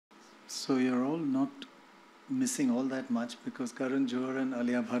So you're all not missing all that much because Karan Johar and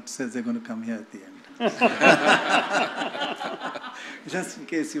Alia Bhatt says they're going to come here at the end. Just in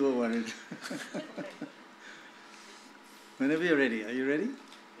case you were worried. Whenever you're ready. Are you ready?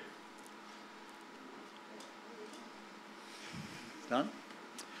 Done?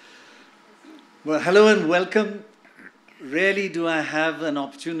 Well, hello and welcome. Rarely do I have an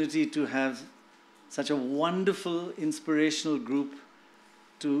opportunity to have such a wonderful, inspirational group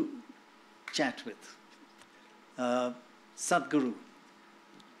to chat with. Sadhguru,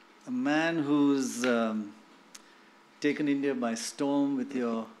 a man who's taken India by storm with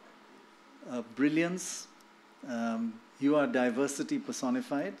your brilliance. You are diversity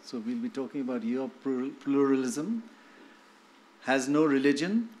personified, so we'll be talking about your pluralism. Has no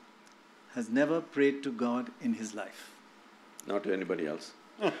religion, has never prayed to God in his life. Not to anybody else.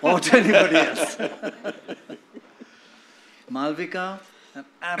 Or to anybody else. Malvika, an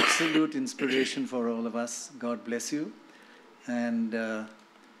absolute inspiration for all of us. God bless you. And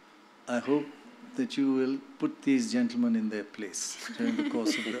I hope that you will put these gentlemen in their place during the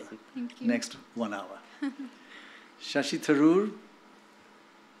course of the next 1 hour. Shashi Tharoor,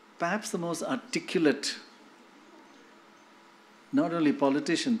 perhaps the most articulate, not only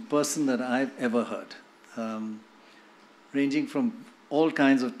politician, person that I've ever heard. Ranging from all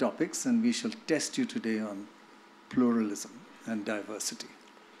kinds of topics, and we shall test you today on pluralism and diversity.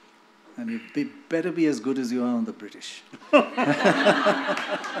 And you better be as good as you are on the British.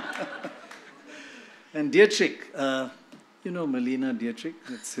 And Dietrich, you know Melina Dietrich,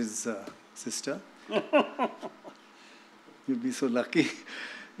 that's his sister. You'll be so lucky.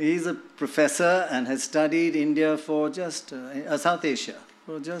 He's a professor and has studied India for just, South Asia,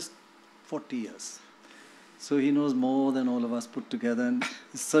 for just 40 years. So he knows more than all of us put together and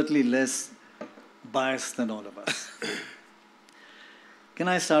is certainly less biased than all of us. Can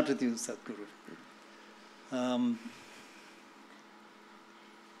I start with you, Sadhguru?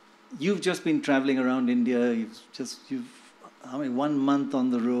 You've just been traveling around India. You've 1 month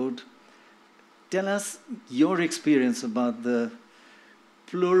on the road. Tell us your experience about the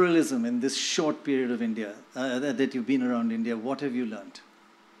pluralism in this short period of India, that you've been around India. What have you learned?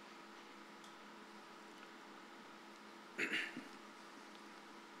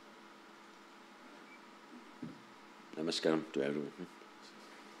 Namaskaram to everyone.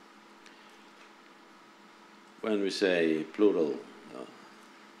 When we say plural,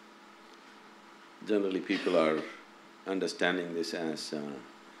 generally people are understanding this as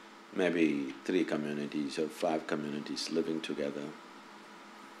maybe 3 communities or 5 communities living together.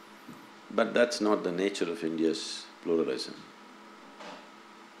 But that's not the nature of India's pluralism.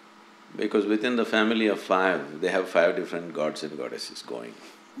 Because within the family of 5, they have 5 different gods and goddesses going.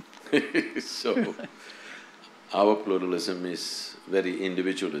 So, our pluralism is very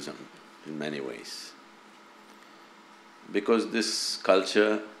individualism in many ways. Because this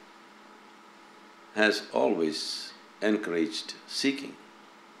culture has always encouraged seeking.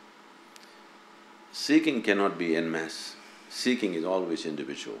 Seeking cannot be en masse, seeking is always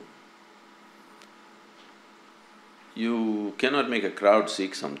individual. You cannot make a crowd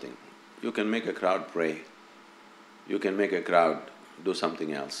seek something. You can make a crowd pray, you can make a crowd do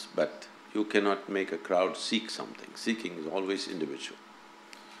something else, but you cannot make a crowd seek something. Seeking is always individual.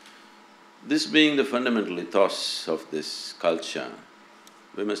 This being the fundamental ethos of this culture,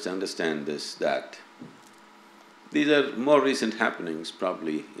 we must understand this, that these are more recent happenings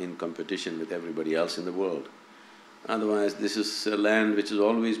probably in competition with everybody else in the world. Otherwise, this is a land which has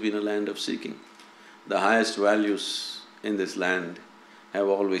always been a land of seeking. The highest values in this land have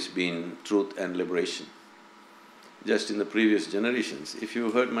always been truth and liberation. Just in the previous generations, if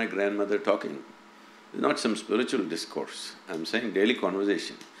you heard my grandmother talking, not some spiritual discourse, I'm saying daily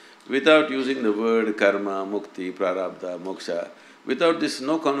conversation, without using the word karma, mukti, prarabdha, moksha, without this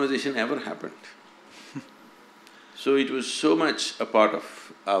no conversation ever happened. So it was so much a part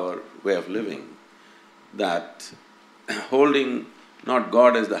of our way of living that holding not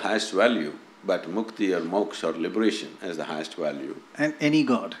God as the highest value, but mukti or moksha or liberation as the highest value. And any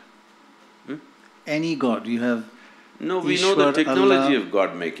God? Any God, you have… No, we Ishwar, know the technology Allah. of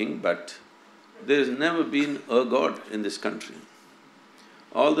God-making, but there's never been a God in this country.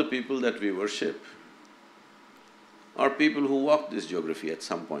 All the people that we worship are people who walked this geography at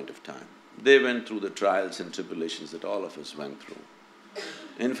some point of time. They went through the trials and tribulations that all of us went through.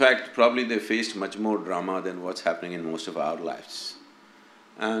 In fact, probably they faced much more drama than what's happening in most of our lives.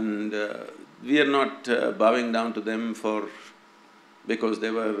 And we are not bowing down to them because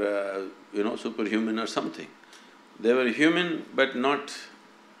they were, superhuman or something. They were human but not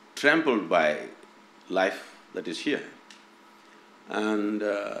trampled by life that is here. And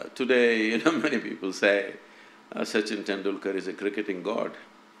today, many people say Sachin Tendulkar is a cricketing god.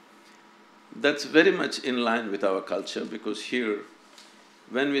 That's very much in line with our culture, because here,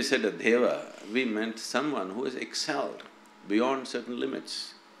 when we said a deva, we meant someone who has excelled beyond certain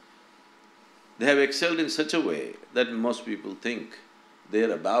limits. They have excelled in such a way that most people think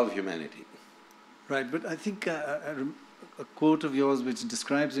they're above humanity. Right, but I think a quote of yours which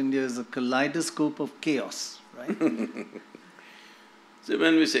describes India as a kaleidoscope of chaos, right? So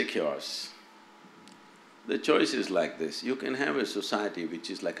when we say chaos, the choice is like this. You can have a society which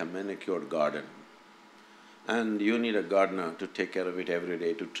is like a manicured garden, and you need a gardener to take care of it every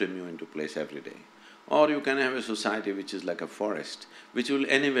day, to trim you into place every day. Or you can have a society which is like a forest, which will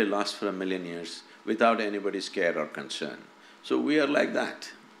anyway last for 1,000,000 years without anybody's care or concern. So we are like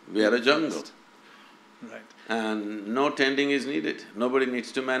that. We are a jungle. Right. And no tending is needed. Nobody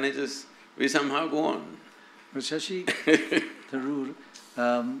needs to manage us. We somehow go on. But Shashi Tharoor,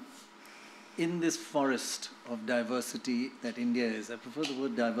 in this forest of diversity that India is, I prefer the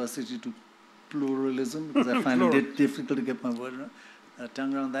word diversity to pluralism because I find it difficult to get my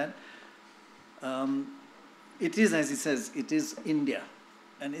tongue around that. It is, as he says, it is India.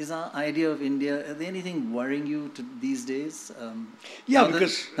 And is our idea of India, is there anything worrying you these days? Yeah,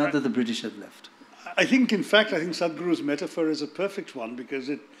 now that the British have left. I think, in fact, Sadhguru's metaphor is a perfect one, because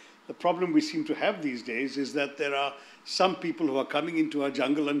the problem we seem to have these days is that there are some people who are coming into our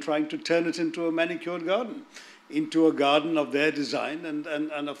jungle and trying to turn it into a manicured garden, into a garden of their design and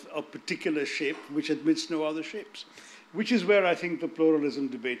of a particular shape which admits no other shapes, which is where I think the pluralism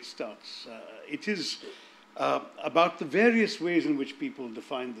debate starts. It is about the various ways in which people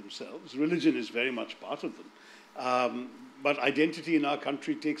define themselves. Religion is very much part of them. But identity in our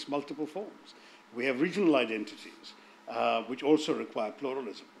country takes multiple forms. We have regional identities, which also require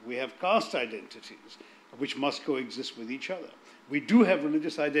pluralism. We have caste identities, which must coexist with each other. We do have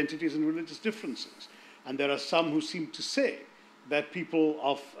religious identities and religious differences. And there are some who seem to say that people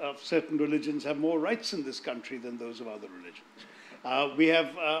of certain religions have more rights in this country than those of other religions. We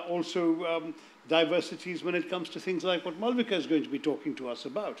have also diversities when it comes to things like what Malvika is going to be talking to us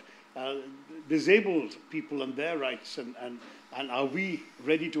about, disabled people and their rights, and are we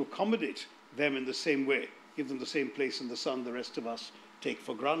ready to accommodate them in the same way, give them the same place in the sun the rest of us take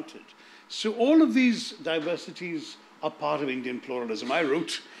for granted. So all of these diversities are part of Indian pluralism. I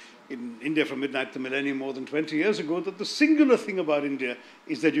wrote in India from Midnight to Millennium more than 20 years ago that the singular thing about India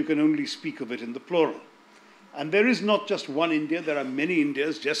is that you can only speak of it in the plural. And there is not just one India, there are many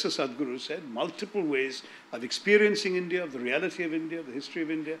Indias, just as Sadhguru said, multiple ways of experiencing India, of the reality of India, the history of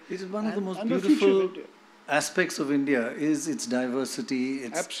India. It is one of the most beautiful aspects of India, is its diversity,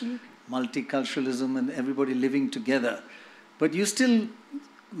 its Absolutely. multiculturalism and everybody living together. But you still,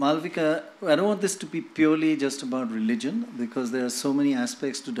 Malvika, I don't want this to be purely just about religion, because there are so many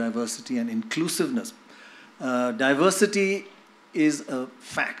aspects to diversity and inclusiveness. Diversity is a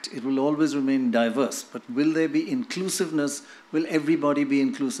fact. It will always remain diverse. But will there be inclusiveness? Will everybody be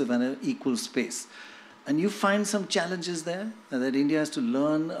inclusive and an equal space? And you find some challenges there, that India has to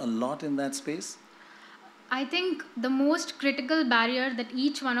learn a lot in that space? I think the most critical barrier that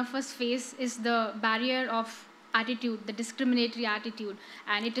each one of us face is the barrier of attitude, the discriminatory attitude.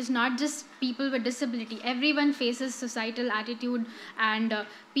 And it is not just people with disability. Everyone faces societal attitude, and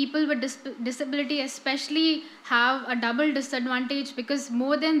people with disability especially have a double disadvantage, because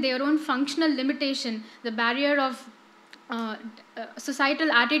more than their own functional limitation, the barrier of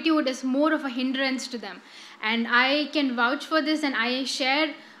societal attitude is more of a hindrance to them. And I can vouch for this, and I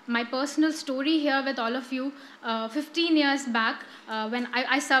share my personal story here with all of you. 15 years back, when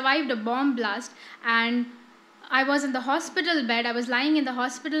I survived a bomb blast, and I was in the hospital bed, I was lying in the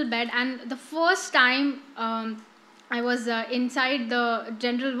hospital bed, and the first time I was inside the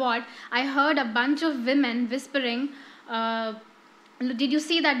general ward, I heard a bunch of women whispering, did you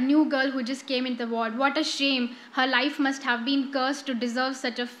see that new girl who just came into the ward? What a shame. Her life must have been cursed to deserve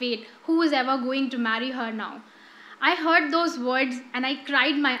such a fate. Who is ever going to marry her now? I heard those words and I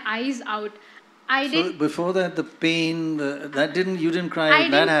cried my eyes out. So before that, the pain, you didn't cry,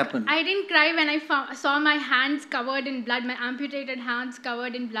 that happened? I didn't cry when I saw my hands covered in blood, my amputated hands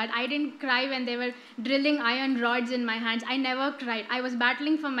covered in blood. I didn't cry when they were drilling iron rods in my hands. I never cried. I was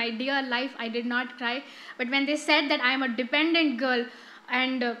battling for my dear life. I did not cry. But when they said that I am a dependent girl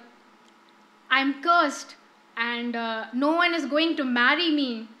and I'm cursed and no one is going to marry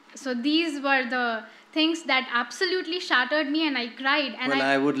me, so these were the things that absolutely shattered me, and I cried. And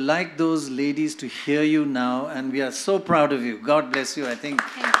I would like those ladies to hear you now, and we are so proud of you. God bless you, I think.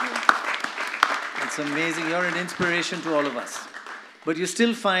 Thank you. It's amazing. You're an inspiration to all of us. But you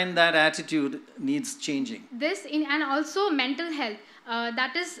still find that attitude needs changing. And also mental health.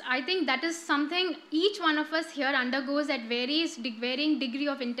 That is, I think that is something each one of us here undergoes at varying degree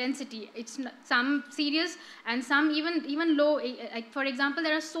of intensity. It's some serious and some even low. Like for example,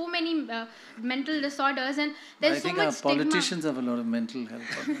 there are so many mental disorders, and there's so much our stigma. Politicians have a lot of mental health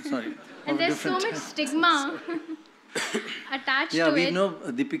problems. Sorry. And there's so much stigma attached to it. Yeah, we know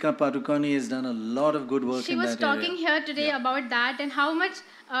Deepika Padukone has done a lot of good work She in that was talking area. here today about that and how much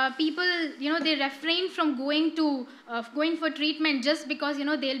people, they refrain from going for treatment just because,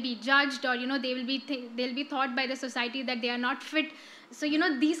 they'll be judged or, they'll be thought by the society that they are not fit. So,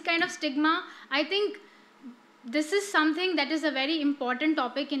 these kind of stigma, I think this is something that is a very important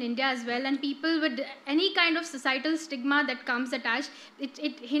topic in India as well, and people with any kind of societal stigma that comes attached,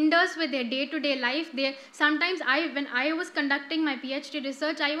 it hinders with their day-to-day life. When I was conducting my PhD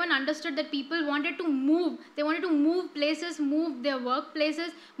research, I even understood that people wanted to move. They wanted to move places, move their workplaces,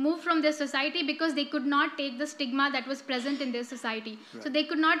 move from their society because they could not take the stigma that was present in their society. Right. So they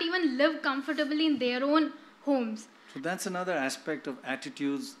could not even live comfortably in their own homes. So that's another aspect of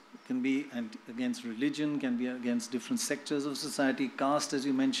attitudes. Can be against religion, can be against different sectors of society, caste, as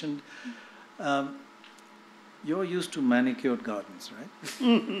you mentioned. You're used to manicured gardens,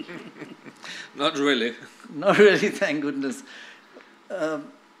 right? Not really. Not really, thank goodness.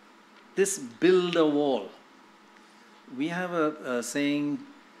 This build a wall. We have a saying,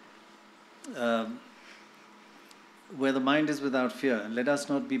 where the mind is without fear, and let us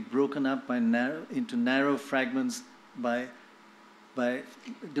not be broken up into narrow fragments by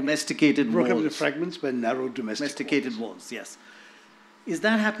domesticated walls. Broken into fragments by narrow domesticated walls, yes. Is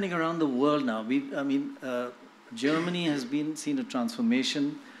that happening around the world now? Germany has seen a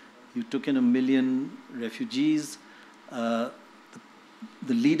transformation. You took in 1 million refugees. The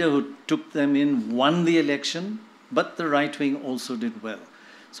leader who took them in won the election, but the right wing also did well.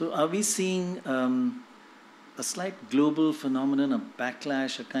 So are we seeing a slight global phenomenon, a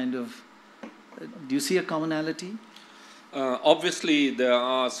backlash, a kind of... do you see a commonality? Obviously, there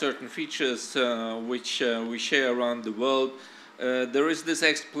are certain features which we share around the world. There is this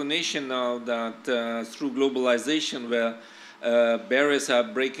explanation now that through globalization, where barriers are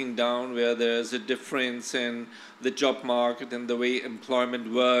breaking down, where there's a difference in the job market and the way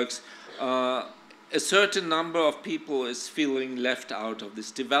employment works, a certain number of people is feeling left out of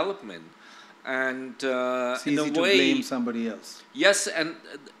this development. And it's in easy a to way, blame somebody else. Yes, and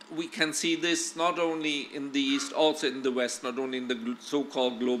we can see this not only in the East, also in the West, not only in the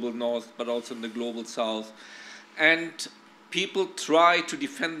so-called global North, but also in the global South. And people try to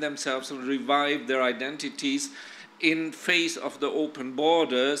defend themselves and revive their identities in face of the open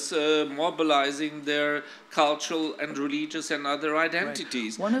borders, mobilizing their cultural and religious and other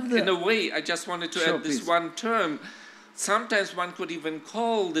identities. Right. In a way, I just wanted to add this one term. Sometimes one could even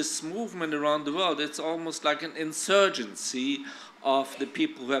call this movement around the world, it's almost like an insurgency of the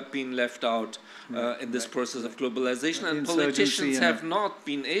people who have been left out in this process of globalization, and politicians have not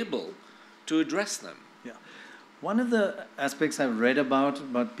been able to address them. Yeah. One of the aspects I've read about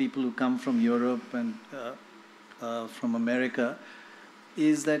people who come from Europe and from America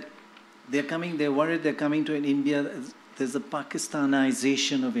is that they're worried they're coming to India, there's a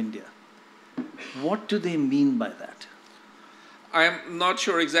Pakistanization of India. What do they mean by that? I'm not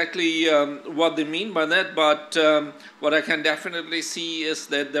sure exactly what they mean by that, but what I can definitely see is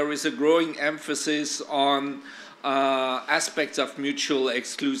that there is a growing emphasis on aspects of mutual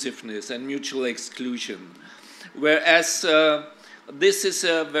exclusiveness and mutual exclusion. Whereas this is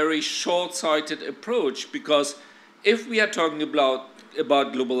a very short-sighted approach, because if we are talking about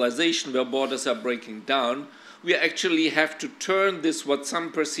globalization where borders are breaking down, we actually have to turn this, what some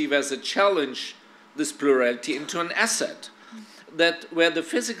perceive as a challenge, this plurality, into an asset. That where the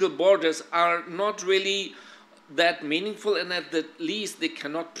physical borders are not really that meaningful, and at the least they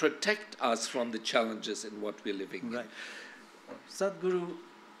cannot protect us from the challenges in what we're living in. Right. Sadhguru,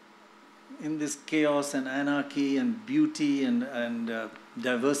 in this chaos and anarchy and beauty and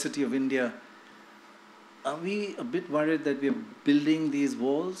diversity of India, are we a bit worried that we're building these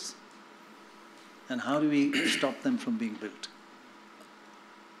walls? And how do we stop them from being built?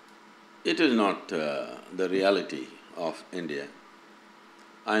 It is not the reality of India.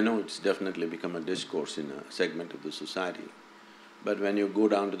 I know it's definitely become a discourse in a segment of the society, but when you go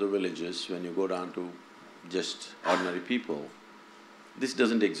down to the villages, when you go down to just ordinary people, this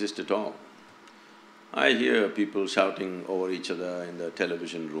doesn't exist at all. I hear people shouting over each other in the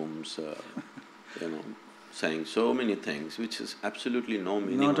television rooms, saying so many things which has absolutely no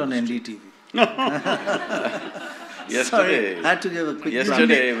meaning. Not on NDTV. Yesterday, Sorry, had to give a quick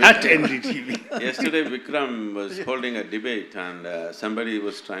yesterday, At NDTV. yesterday Vikram was holding a debate and somebody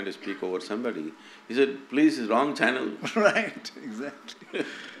was trying to speak over somebody. He said, please, wrong channel. Right, exactly.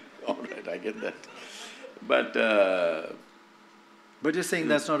 All right, I get that. But But you're saying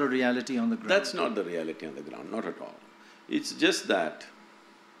that's not a reality on the ground. that's not the reality on the ground, not at all. It's just that,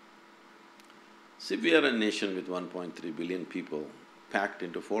 see, we are a nation with 1.3 billion people packed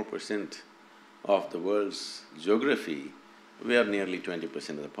into 4% of the world's geography. We are nearly 20%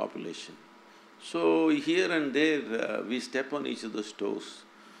 of the population. So here and there, we step on each other's toes.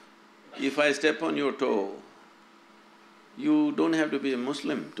 If I step on your toe, you don't have to be a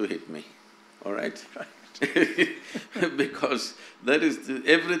Muslim to hit me, all right? Because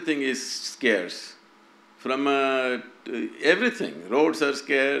everything is scarce. From everything, roads are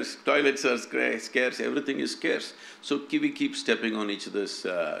scarce, toilets are scarce, everything is scarce. So we keep stepping on each other's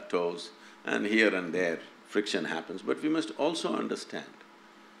toes, and here and there friction happens. But we must also understand,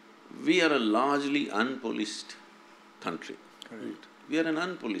 we are a largely unpoliced country. Correct. We are an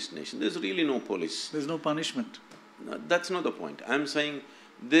unpoliced nation. There's really no police. There's no punishment. No, that's not the point. I'm saying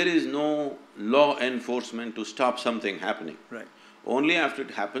there is no law enforcement to stop something happening. Right. Only after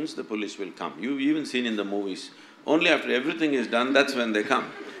it happens, the police will come. You've even seen in the movies, only after everything is done, that's when they come,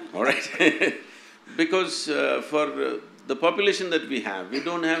 all right? Because for the population that we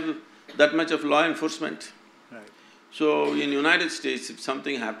don't have that much of law enforcement. Right. So in United States, if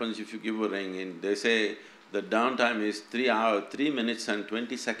something happens, if you give a ring, and they say the downtime is 3 minutes and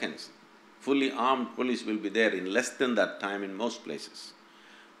 20 seconds. Fully armed police will be there in less than that time in most places.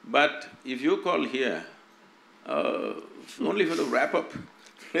 But if you call here, only for the wrap-up.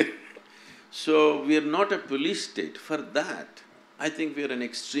 So we are not a police state. For that, I think we are an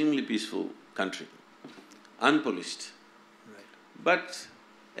extremely peaceful country, unpoliced. Right. But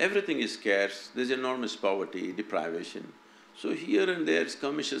everything is scarce, there's enormous poverty, deprivation. So here and there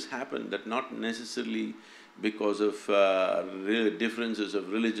skirmishes happen, that not necessarily because of differences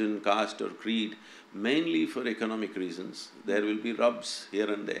of religion, caste or creed, mainly for economic reasons. There will be rubs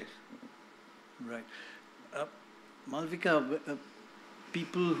here and there. Right. Malvika,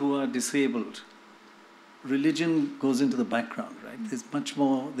 people who are disabled, religion goes into the background, right? There's much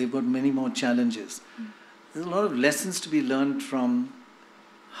more, they've got many more challenges. There's a lot of lessons to be learned from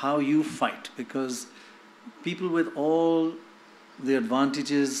how you fight, because people with all the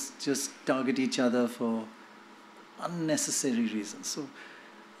advantages just target each other for unnecessary reasons. So,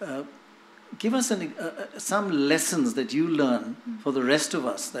 give us some lessons that you learn for the rest of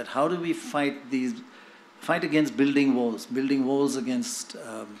us, that how do we fight against building walls against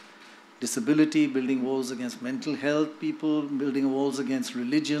disability, building walls against mental health people, building walls against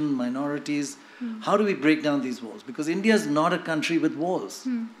religion, minorities. How do we break down these walls? Because India is not a country with walls.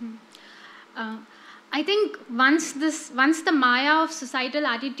 I think once the maya of societal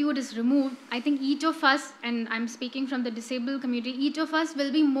attitude is removed, I think each of us, and I'm speaking from the disabled community, each of us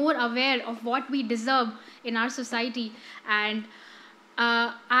will be more aware of what we deserve in our society. And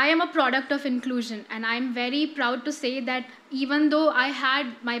I am a product of inclusion, and I'm very proud to say that even though I had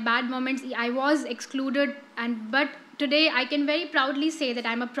my bad moments, I was excluded, but today I can very proudly say that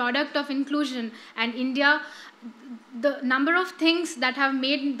I'm a product of inclusion. And India, the number of things that had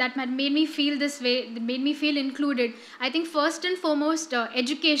made me feel this way, made me feel included. I think first and foremost,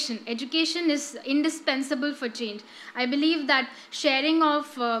 education. Education is indispensable for change. I believe that sharing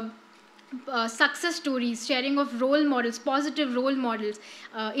of success stories, sharing of role models, positive role models,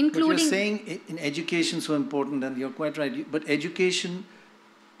 including… But you're saying in education so important, and you're quite right, but in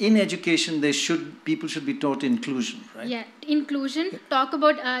education, people should be taught inclusion, right? Yeah, inclusion. Talk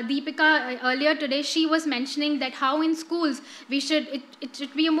about Deepika earlier today. She was mentioning that how in schools it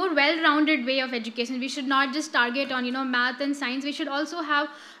should be a more well-rounded way of education. We should not just target on math and science. We should also have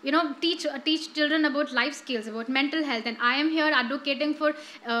teach children about life skills, about mental health. And I am here advocating for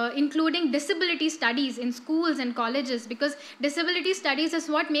including disability studies in schools and colleges, because disability studies is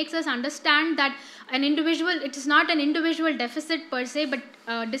what makes us understand that it is not an individual deficit per se, but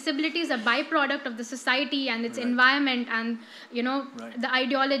disability is a byproduct of the society and its environment and the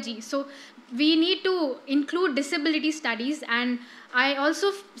ideology. So we need to include disability studies, and I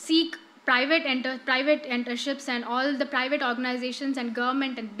also seek private enterships and all the private organizations and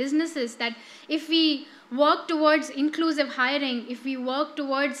government and businesses, that if we work towards inclusive hiring, if we work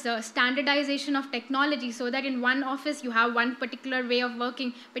towards standardization of technology so that in one office you have one particular way of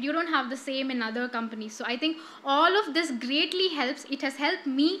working, but you don't have the same in other companies. So I think all of this greatly helps. It has helped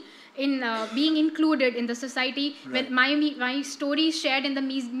me in being included in the society. Right. When my story is shared in the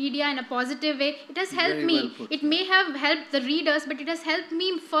media in a positive way, it has helped Very me. well put, It may have helped the readers, but it has helped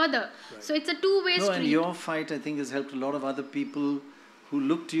me further. Right. So it's a two-way No, street. and your fight, I think, has helped a lot of other people who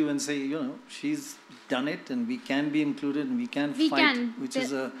look to you and say, you know, she's done it and we can be included and we can fight, which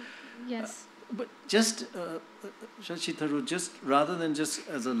is a... Yes. But just, Shashi Tharoor, just rather than just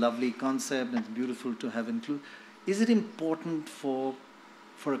as a lovely concept and it's beautiful to have include, is it important for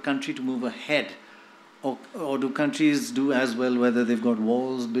a country to move ahead? Or do countries do as well, whether they've got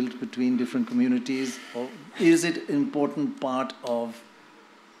walls built between different communities? Or is it an important part of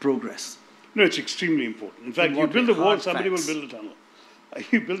progress? No, it's extremely important. In fact, you build a wall, somebody will build a tunnel.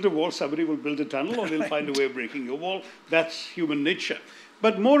 You build a wall, somebody will build a tunnel, or they'll find a way of breaking your wall. That's human nature.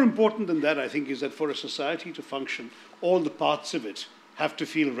 But more important than that, I think, is that for a society to function, all the parts of it have to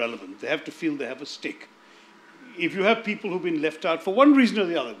feel relevant. They have to feel they have a stake. If you have people who've been left out for one reason or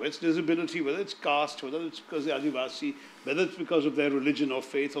the other, whether it's disability, whether it's caste, whether it's because they're Adivasi, whether it's because of their religion or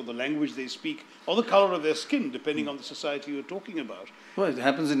faith or the language they speak, or the color of their skin, depending on the society you're talking about. Well, it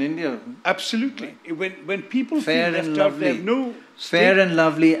happens in India. Absolutely. Right. When people Fair feel and left out, they have Lovely. no Fair stake. and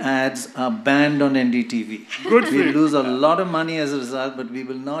Lovely ads are banned on NDTV. Good for We you. lose a lot of money as a result, but we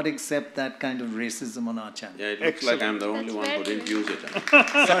will not accept that kind of racism on our channel. Yeah, it looks like I'm the only That's one who very didn't use it.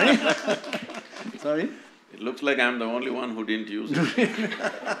 Sorry? Sorry? It looks like I'm the only one who didn't use it.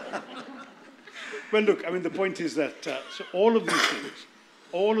 Well, look, I mean, the point is that so all of these things,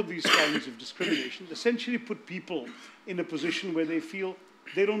 all of these kinds of discrimination essentially put people in a position where they feel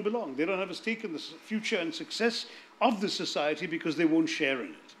they don't belong. They don't have a stake in the future and success of the society because they won't share in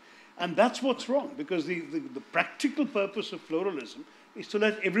it. And that's what's wrong, because the practical purpose of pluralism is to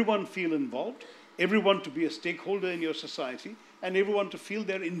let everyone feel involved, everyone to be a stakeholder in your society, and everyone to feel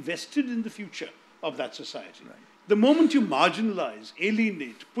they're invested in the future of that society. Right. The moment you marginalize,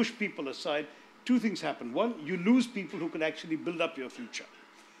 alienate, push people aside, two things happen. One, you lose people who can actually build up your future.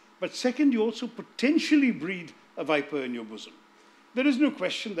 But second, you also potentially breed a viper in your bosom. There is no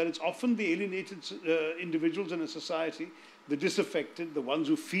question that it's often the alienated individuals in a society, the disaffected, the ones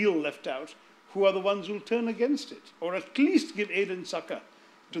who feel left out, who are the ones who will turn against it, or at least give aid and succor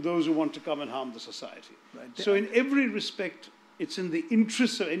to those who want to come and harm the society. Right. So in every respect, it's in the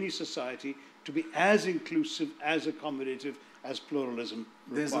interests of any society to be as inclusive, as accommodative, as pluralism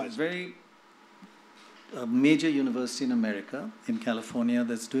There's requires. a very major university in America, in California,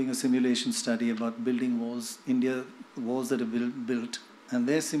 that's doing a simulation study about building walls, walls that are built, and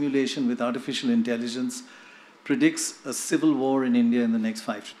their simulation with artificial intelligence predicts a civil war in India in the next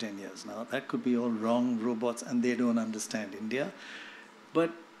 5 to 10 years. Now, that could be all wrong, robots, and they don't understand India. But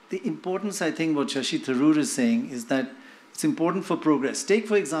the importance, I think, what Shashi Tharoor is saying is that it's important for progress. Take,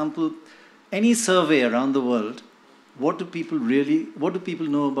 for example, any survey around the world. What do people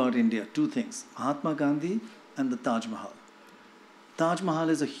know about India? Two things, Mahatma Gandhi and the Taj Mahal. Taj Mahal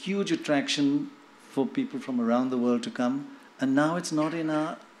is a huge attraction for people from around the world to come, and now it's not in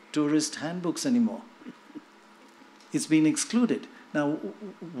our tourist handbooks anymore. It's been excluded. Now,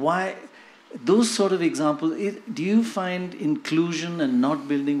 why? Those sort of examples, do you find inclusion and not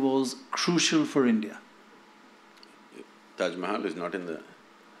building walls crucial for India? Taj Mahal is not in the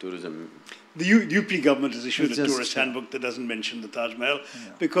tourism. The UP government has issued It's a just, tourist handbook that doesn't mention the Taj Mahal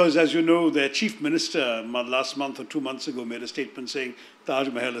Yeah. because, as you know, their chief minister last month or 2 months ago made a statement saying Taj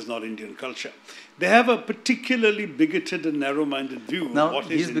Mahal is not Indian culture. They have a particularly bigoted and narrow-minded view of Now, what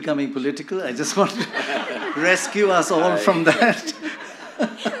is he's Indian. becoming political. I just want to rescue us all from that.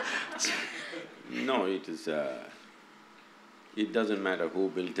 No, it is. It doesn't matter who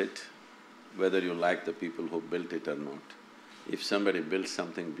built it, whether you like the people who built it or not. If somebody builds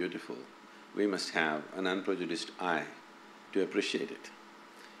something beautiful, we must have an unprejudiced eye to appreciate it.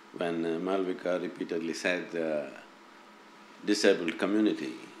 When Malvika repeatedly said disabled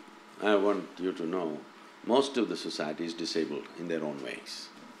community, I want you to know, most of the society is disabled in their own ways.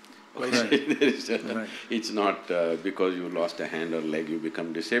 Right. There is Right. It's not because you lost a hand or leg you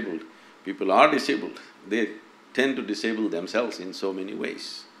become disabled. People are disabled. They tend to disable themselves in so many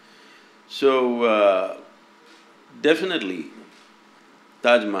ways. So, definitely,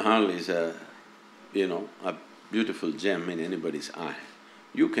 Taj Mahal is a beautiful gem in anybody's eye.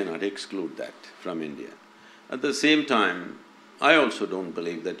 You cannot exclude that from India. At the same time, I also don't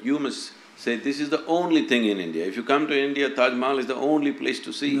believe that you must say this is the only thing in India. If you come to India, Taj Mahal is the only place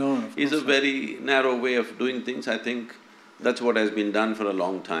to see. No, of It's a course not. very narrow way of doing things. I think that's what has been done for a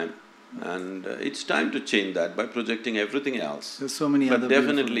long time. And it's time to change that by projecting everything else. There's so many other But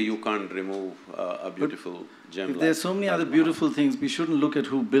definitely you can't remove a beautiful gem. If there's so many other beautiful things, we shouldn't look at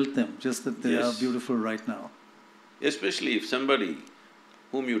who built them, just that they are Yes. beautiful right now. Especially if somebody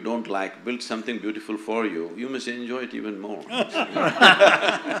whom you don't like built something beautiful for you, you must enjoy it even more.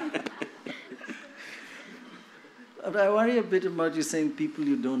 But I worry a bit about you saying people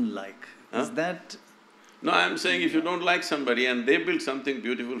you don't like. Huh? Is that… No, I'm saying if you don't like somebody and they build something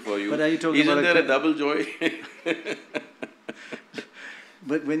beautiful for you, But are you talking isn't about there a double joy?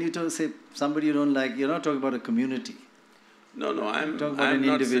 But when you say somebody you don't like, you're not talking about a community. No, I'm Talk about an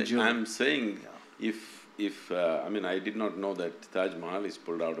not individual. I'm saying I mean, I did not know that Taj Mahal is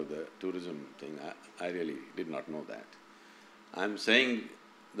pulled out of the tourism thing. I really did not know that. I'm saying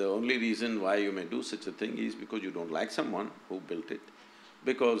the only reason why you may do such a thing is because you don't like someone who built it,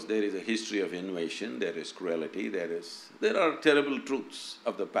 because there is a history of invasion, there is cruelty, there are terrible truths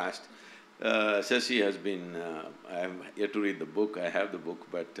of the past. Shashi has been… I am yet to read the book, I have the book,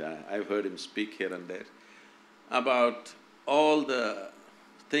 but I've heard him speak here and there about all the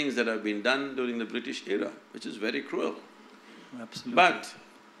things that have been done during the British era, which is very cruel. Absolutely. But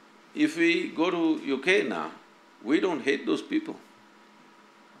if we go to UK now, we don't hate those people.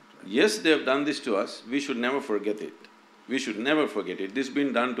 Yes, they have done this to us, we should never forget it. We should never forget it. This has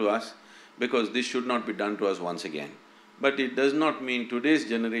been done to us because this should not be done to us once again. But it does not mean today's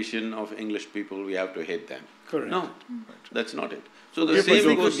generation of English people, we have to hate them. Correct. No, that's not it. So the If same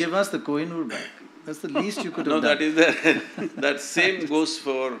you goes… could give us the Kohinoor back, that's the least you could have No, done. that is the… that same goes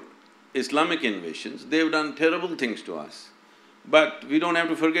for Islamic invasions. They've done terrible things to us. But we don't have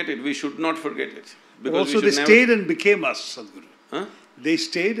to forget it, we should not forget it. But Because also we they should never… stayed and became us, Sadhguru. Huh? They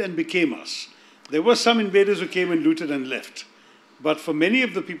stayed and became us. There were some invaders who came and looted and left. But for many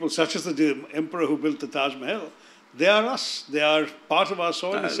of the people, such as the emperor who built the Taj Mahal, they are us. They are part of our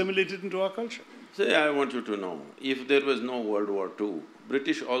soil, assimilated into our culture. Say, I want you to know, if there was no World War II,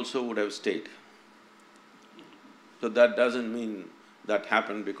 British also would have stayed. So that doesn't mean that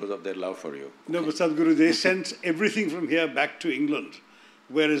happened because of their love for you. No, but Sadhguru, they sent everything from here back to England.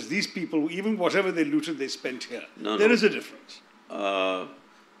 Whereas these people, even whatever they looted, they spent here. No, There no. is a difference.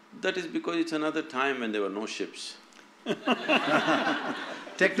 That is because it's another time when there were no ships.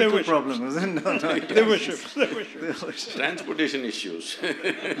 Technical were problem, isn't it? No, no. There were ships, there were ships. Transportation issues.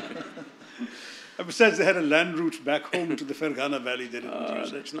 And besides, they had a land route back home to the Fergana Valley. They didn't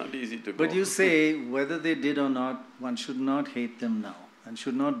use it. That's not easy to go. But you say, whether they did or not, one should not hate them now and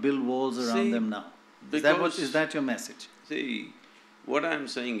should not build walls around See, them now. because… Is that your message? See, what I'm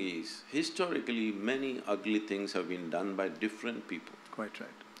saying is, historically many ugly things have been done by different people. Quite right.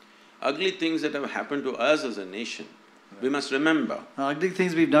 Ugly things that have happened to us as a nation, we must remember. Ugly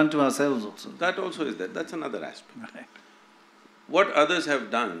things we've done to ourselves also. That also is there, that's another aspect. Right. What others have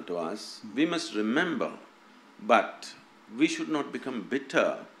done to us, we must remember, but we should not become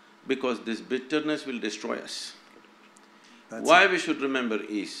bitter because this bitterness will destroy us. That's Why we should remember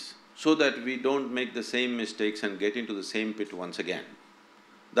is so that we don't make the same mistakes and get into the same pit once again.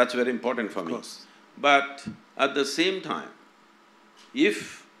 That's very important for me. course. But at the same time,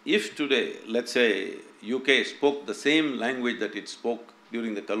 if today, let's say, UK spoke the same language that it spoke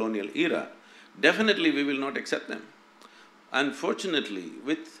during the colonial era, definitely we will not accept them. Unfortunately,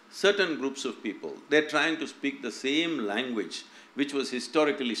 with certain groups of people, they're trying to speak the same language which was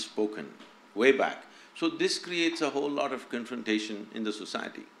historically spoken way back. So this creates a whole lot of confrontation in the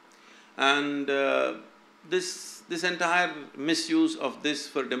society. And this entire misuse of this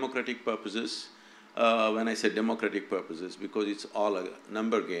for democratic purposes, when I say democratic purposes, because it's all a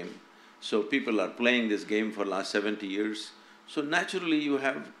number game, so people are playing this game for last 70 years. So naturally you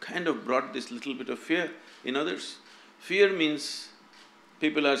have kind of brought this little bit of fear in others. Fear means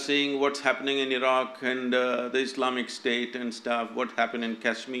people are seeing what's happening in Iraq and the Islamic State and stuff, what happened in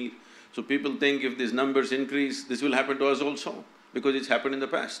Kashmir. So people think if these numbers increase, this will happen to us also, because it's happened in the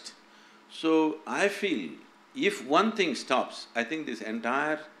past. So I feel if one thing stops, I think this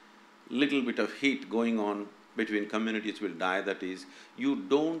entire little bit of heat going on between communities will die, that is, you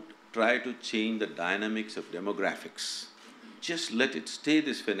don't try to change the dynamics of demographics. Just let it stay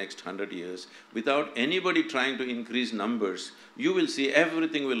this for next 100 years, without anybody trying to increase numbers, you will see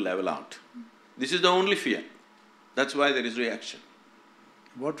everything will level out. This is the only fear. That's why there is reaction.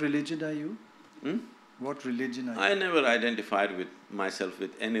 What religion are you? What religion are you? I never identified with myself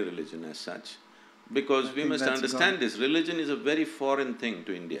with any religion as such, because we must understand this, religion is a very foreign thing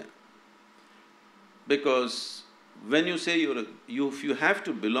to India. Because when you say if you have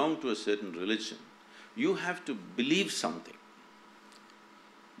to belong to a certain religion, you have to believe something.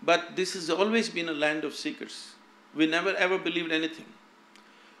 But this has always been a land of seekers. We never ever believed anything.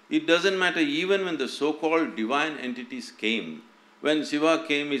 It doesn't matter, even when the so-called divine entities came, when Shiva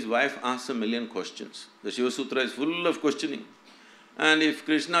came, his wife asked a million questions. The Shiva Sutra is full of questioning. And if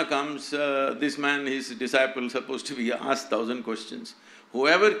Krishna comes, this man, his disciple, supposed to be asked 1,000 questions.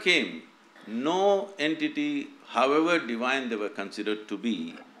 Whoever came, no entity, however divine they were considered to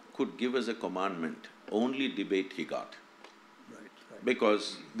be, could give us a commandment. Only debate he got.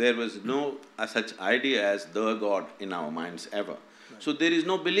 Because there was no such idea as the God in our minds ever. So there is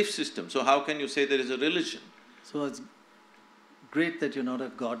no belief system. So how can you say there is a religion? So it's great that you're not a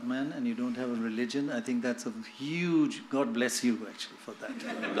God man and you don't have a religion. I think that's a huge… God bless you actually for that.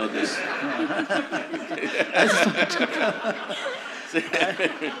 No, this…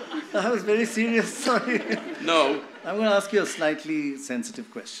 I was very serious, sorry. No. I'm going to ask you a slightly sensitive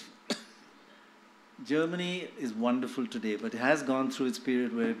question. Germany is wonderful today, but it has gone through its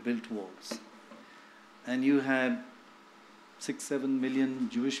period where it built walls. And you had 6–7 million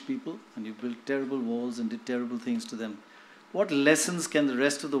Jewish people, and you built terrible walls and did terrible things to them. What lessons can the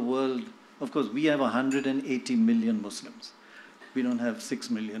rest of the world… Of course, we have 180 million Muslims. We don't have 6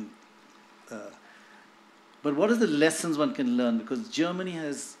 million. But what are the lessons one can learn? Because Germany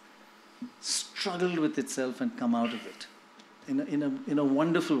has struggled with itself and come out of it in a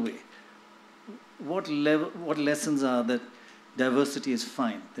wonderful way. What lessons are that diversity is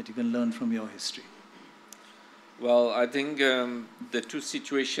fine, that you can learn from your history? Well, I think the two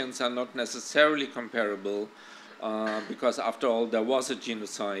situations are not necessarily comparable because after all there was a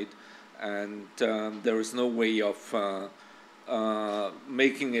genocide and there is no way of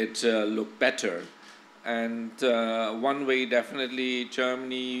making it look better. And one way definitely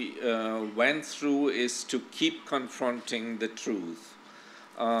Germany went through is to keep confronting the truth,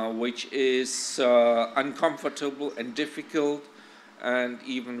 which is uncomfortable and difficult, and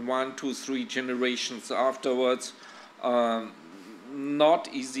even 1, 2, 3 generations afterwards, not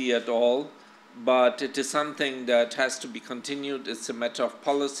easy at all, but it is something that has to be continued. It's a matter of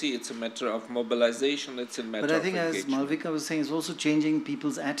policy, it's a matter of mobilization, it's a matter of engagement. But I think as Malvika was saying, it's also changing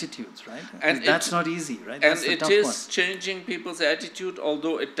people's attitudes, right? And that's not easy, right? That's and it is changing people's attitude,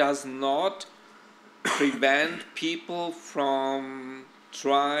 although it does not prevent people from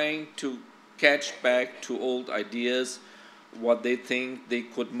trying to catch back to old ideas, what they think they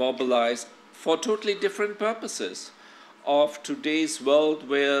could mobilize for totally different purposes of today's world,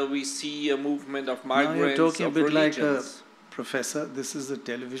 where we see a movement of migrants, now you're talking of a bit religions. like a professor. This is a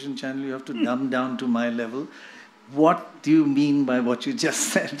television channel. You have to dumb down to my level. What do you mean by what you just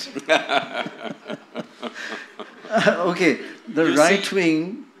said? Okay, the right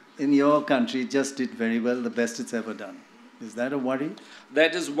wing in your country just did very well, the best it's ever done. Is that a worry?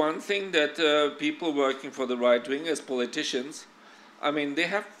 That is one thing that people working for the right wing as politicians, I mean, they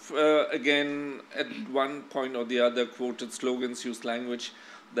have, again, at one point or the other, quoted slogans, used language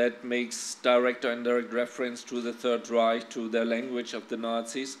that makes direct or indirect reference to the Third Reich, to the language of the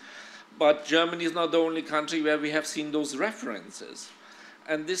Nazis. But Germany is not the only country where we have seen those references.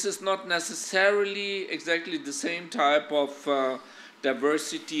 And this is not necessarily exactly the same type of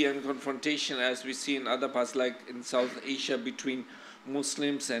diversity and confrontation as we see in other parts, like in South Asia, between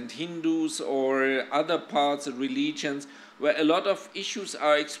Muslims and Hindus, or other parts of religions, where a lot of issues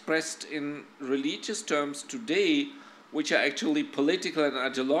are expressed in religious terms today, which are actually political and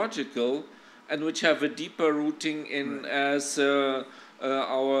ideological, and which have a deeper rooting in, as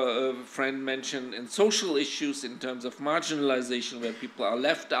our friend mentioned, in social issues in terms of marginalization, where people are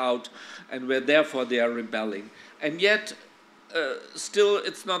left out and where therefore they are rebelling. And yet, still,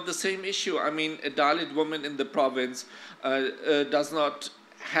 it's not the same issue. I mean, a Dalit woman in the province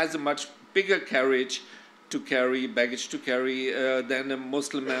has a much bigger baggage to carry than a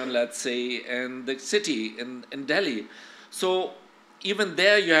Muslim man, let's say, in the city, in Delhi. So even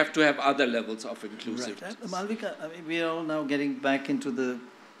there you have to have other levels of inclusivity. Right. Malvika, I mean, we are all now getting back into the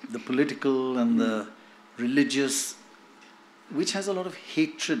political and the religious, which has a lot of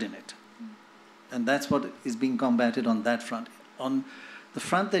hatred in it. And that's what is being combated on that front. On the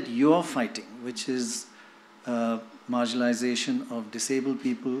front that you're fighting, which is marginalization of disabled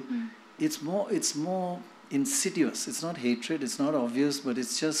people, it's more insidious. It's not hatred, it's not obvious, but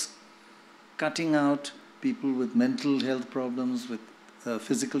it's just cutting out people with mental health problems, with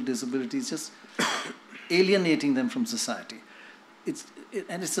physical disabilities, just alienating them from society.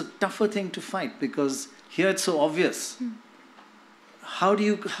 And it's a tougher thing to fight, because here it's so obvious. How do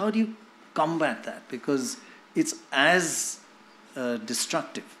you combat that? Because it's as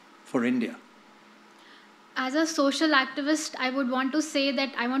destructive for India. As a social activist, I would want to say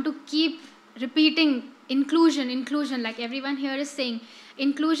that I want to keep repeating inclusion, like everyone here is saying.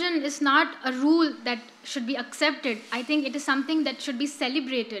 Inclusion is not a rule that should be accepted. I think it is something that should be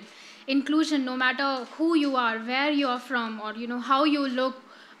celebrated. Inclusion, no matter who you are, where you are from, or how you look,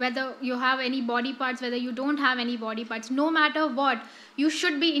 whether you have any body parts, whether you don't have any body parts, no matter what, you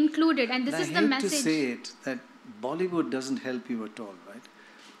should be included. And this is the message. I hate to say it, that Bollywood doesn't help you at all,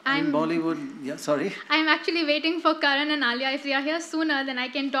 right? In Bollywood, yeah, sorry. I'm actually waiting for Karan and Alia. If they are here sooner, then I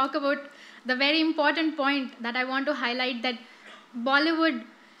can talk about the very important point that I want to highlight, that Bollywood,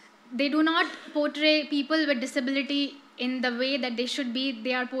 they do not portray people with disability in the way that they should be.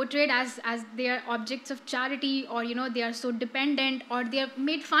 They are portrayed as they are objects of charity, or they are so dependent, or they are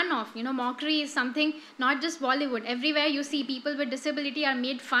made fun of. Mockery is something, not just Bollywood. Everywhere you see people with disability are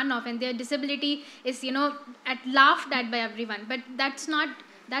made fun of, and their disability is laughed at by everyone. But that's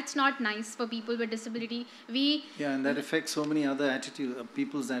not nice for people with disability. And that affects so many other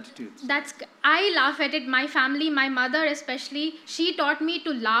people's attitudes. I laugh at it. My family, my mother especially, she taught me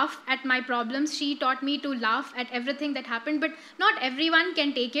to laugh at my problems. She taught me to laugh at everything that happened. But not everyone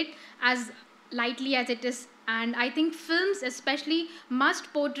can take it as lightly as it is. And I think films especially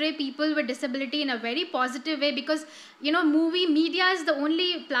must portray people with disability in a very positive way, because movie media is the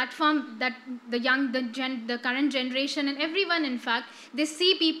only platform that the current generation, and everyone in fact, they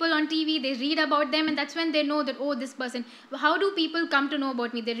see people on TV, they read about them, and that's when they know that, oh, this person, how do people come to know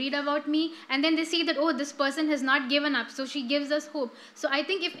about me? They read about me, and then they see that, oh, this person has not given up, so she gives us hope. So I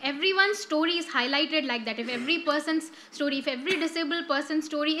think if everyone's story is highlighted like that, if every person's story, if every disabled person's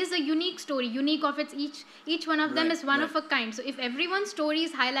story is a unique story, unique of its each one of them is one of a kind. So if everyone's story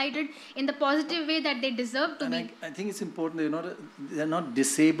is highlighted in the positive way that they deserve to be. I think it's important, they're not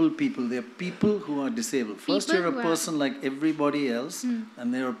disabled people, they're people who are disabled. First, you're a person like everybody else,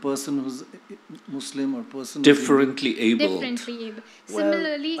 and they're a person who's Muslim or person differently able.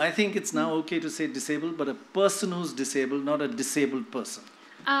 Similarly, I think it's now okay to say disabled, but a person who's disabled, not a disabled person.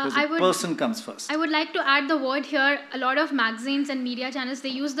 Because person comes first. I would like to add the word here. A lot of magazines and media channels, they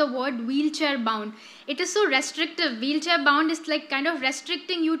use the word wheelchair bound. It is so restrictive. Wheelchair bound is like kind of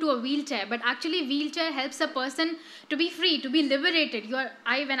restricting you to a wheelchair, but actually wheelchair helps a person to be free, to be liberated.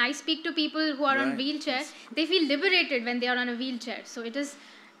 When I speak to people who are on wheelchair, they feel liberated when they are on a wheelchair. So it is.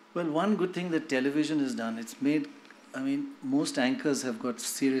 Well, one good thing that television has done, it's made, most anchors have got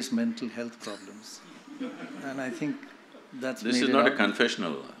serious mental health problems. And I think this is not a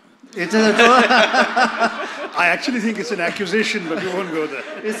confessional. It is I actually think it's an accusation, but we won't go there.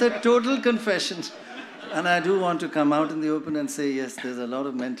 It's a total confession. And I do want to come out in the open and say, yes, there's a lot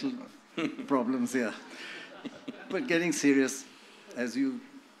of mental problems here. But getting serious, as you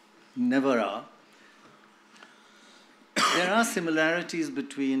never are, there are similarities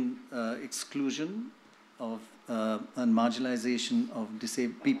between exclusion of and marginalization of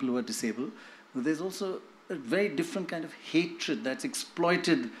people who are disabled, but there's also a very different kind of hatred that's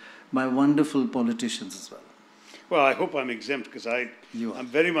exploited by wonderful politicians as well. Well, I hope I'm exempt, because I'm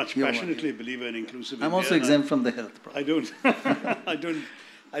very much passionately a believer in inclusive India. I'm also exempt from the health problem.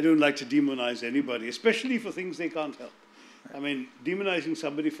 I don't like to demonize anybody, especially for things they can't help. Demonizing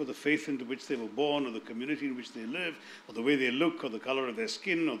somebody for the faith into which they were born, or the community in which they live, or the way they look, or the color of their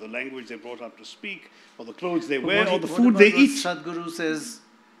skin, or the language they're brought up to speak, or the clothes they wear, or the food they eat. Sadhguru says,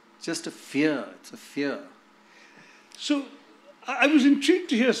 just a fear. It's a fear. So I was intrigued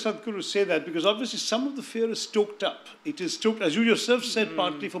to hear Sadhguru say that, because obviously some of the fear is stoked up. It is stoked, as you yourself said,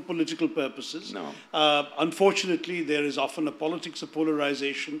 partly for political purposes. No. Unfortunately, there is often a politics of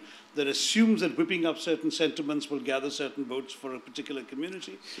polarization that assumes that whipping up certain sentiments will gather certain votes for a particular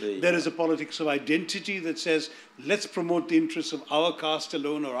community. There is a politics of identity that says, let's promote the interests of our caste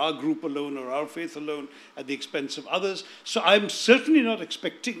alone, or our group alone, or our faith alone, at the expense of others. So I'm certainly not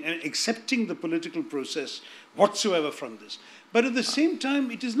expecting and accepting the political process whatsoever from this. But at the same time,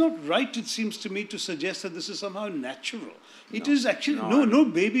 it is not right, it seems to me, to suggest that this is somehow natural. It is actually, no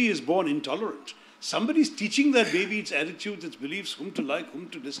baby is born intolerant. Somebody's teaching that baby its attitudes, its beliefs, whom to like, whom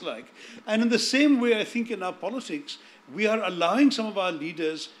to dislike. And in the same way, I think in our politics, we are allowing some of our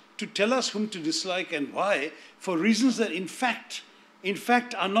leaders to tell us whom to dislike and why, for reasons that in fact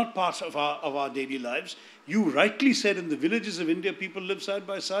are not part of our daily lives. You rightly said, in the villages of India, people live side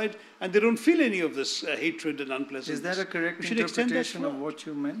by side, and they don't feel any of this hatred and unpleasantness. Is that a correct interpretation of what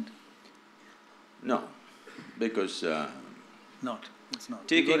you meant? No, because... Not. It's not.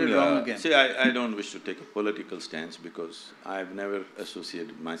 Taking, you got it wrong again. See, I don't wish to take a political stance, because I've never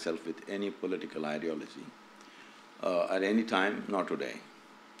associated myself with any political ideology at any time, not today.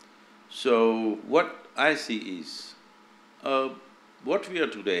 So what I see is, what we are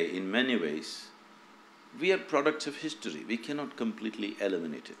today, in many ways, we are products of history. We cannot completely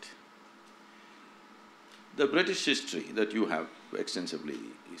eliminate it. The British history that you have extensively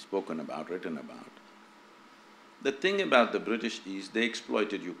spoken about, written about, the thing about the British is they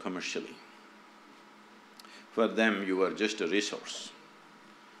exploited you commercially. For them, you were just a resource.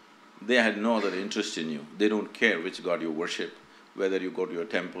 They had no other interest in you. They don't care which god you worship, whether you go to your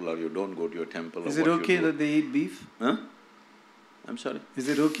temple or you don't go to your temple. Is it okay that they eat beef? Huh? I'm sorry? Is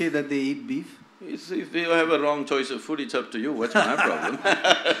it okay that they eat beef? If you have a wrong choice of food, it's up to you. What's my problem?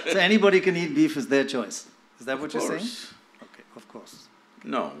 So anybody can eat beef is their choice. Is that what you're saying? Course. Okay, of course.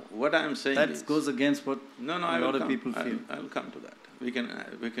 No, what I'm saying is… That goes against what No, a I will lot of come. people feel. I'll come to that. We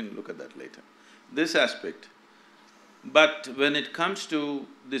can look at that later. This aspect. But when it comes to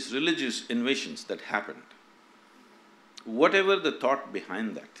these religious invasions that happened, whatever the thought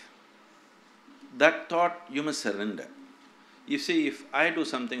behind that thought you must surrender. You see, if I do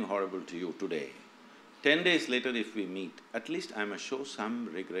something horrible to you today, 10 days later if we meet, at least I must show some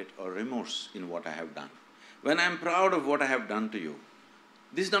regret or remorse in what I have done. When I'm proud of what I have done to you,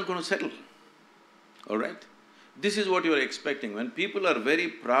 this is not going to settle, all right? This is what you are expecting. When people are very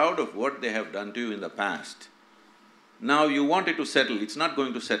proud of what they have done to you in the past, now you want it to settle, it's not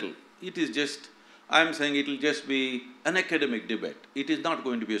going to settle. It is just… I'm saying it'll just be an academic debate. It is not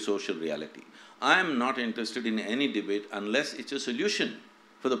going to be a social reality. I'm not interested in any debate unless it's a solution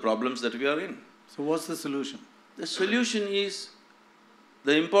for the problems that we are in. So what's the solution? The solution is…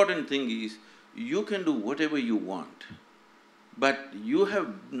 the important thing is, you can do whatever you want, but you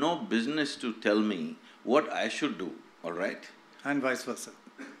have no business to tell me what I should do, all right? And vice versa.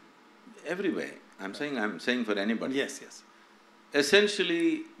 Everywhere. I'm saying for anybody. Yes, yes.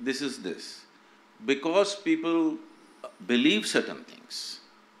 Essentially, this is this. Because people believe certain things,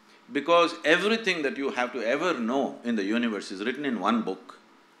 because everything that you have to ever know in the universe is written in one book,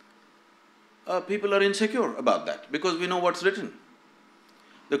 people are insecure about that because we know what's written.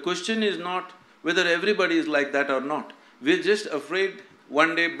 The question is not whether everybody is like that or not. We're just afraid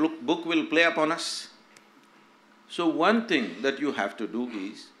one day book will play upon us. So one thing that you have to do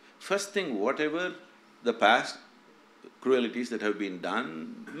is, first thing, whatever the past cruelties that have been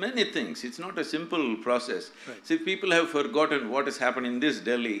done, many things, it's not a simple process. Right. See, people have forgotten what has happened in this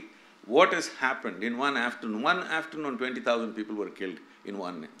Delhi, what has happened in one afternoon. One afternoon, 20,000 people were killed in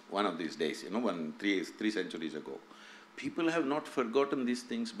one of these days, three centuries ago. People have not forgotten these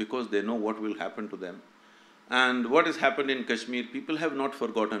things because they know what will happen to them. And what has happened in Kashmir, people have not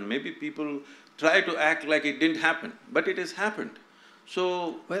forgotten. Maybe people try to act like it didn't happen, but it has happened.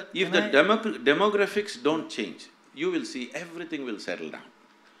 So, Well, if the demographics don't change, you will see everything will settle down.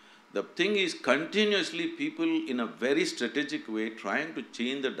 The thing is, continuously people in a very strategic way trying to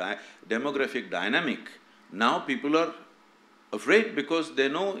change the demographic dynamic. Now people are afraid because they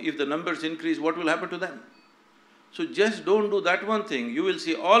know if the numbers increase, what will happen to them? So just don't do that one thing, you will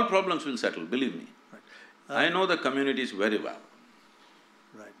see all problems will settle, believe me. Right. I know the communities very well.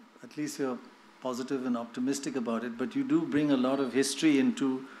 Right. At least you're positive and optimistic about it, but you do bring a lot of history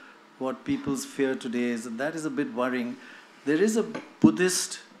into what people's fear today is, and that is a bit worrying. There is a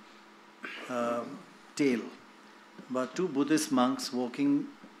Buddhist tale about two Buddhist monks walking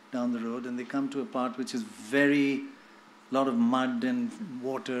down the road, and they come to a part which is lot of mud and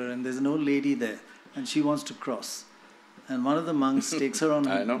water, and there's an old lady there, and she wants to cross. And one of the monks takes her on…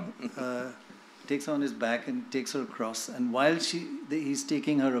 I know. takes her on his back and takes her across, and while he's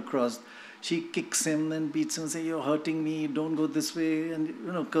taking her across, she kicks him and beats him and says, "You're hurting me, don't go this way,"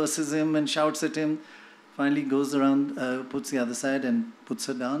 and curses him and shouts at him. Finally goes around, puts the other side and puts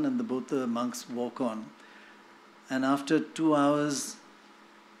her down, and both the monks walk on. And after 2 hours,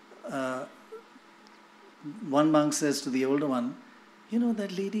 one monk says to the older one,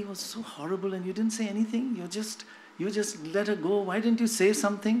 "That lady was so horrible and you didn't say anything, you just let her go, why didn't you say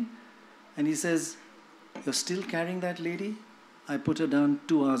something?" And he says, "You're still carrying that lady? I put her down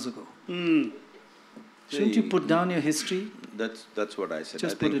 2 hours ago." Shouldn't you put down your history? That's what I said.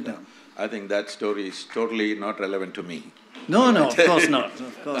 Just put it down. I think that story is totally not relevant to me. No, of course not,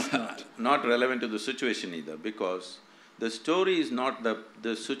 of course not. Not relevant to the situation either, because the story is not…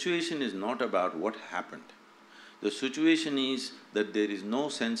 the situation is not about what happened. The situation is that there is no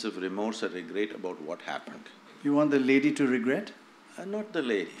sense of remorse or regret about what happened. You want the lady to regret? Not the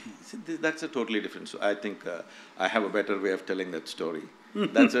lady. See, that's a totally different… So I think I have a better way of telling that story.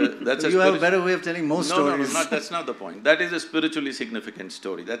 That's a… You have a better way of telling most stories. No, that's not the point. That is a spiritually significant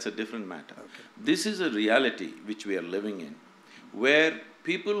story, that's a different matter. Okay. This is a reality which we are living in, where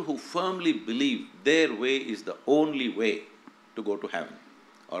people who firmly believe their way is the only way to go to heaven,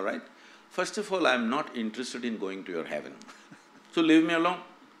 all right? First of all, I'm not interested in going to your heaven, so leave me alone.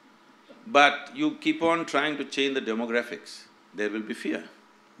 But you keep on trying to change the demographics, there will be fear.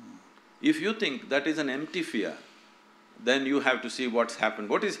 If you think that is an empty fear, then you have to see what's happened.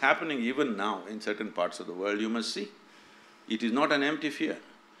 What is happening even now in certain parts of the world, you must see. It is not an empty fear.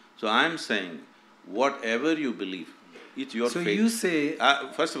 So I'm saying, whatever you believe, it's your faith. So you say…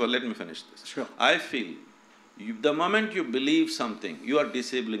 First of all, let me finish this. Sure. I feel, the moment you believe something, you are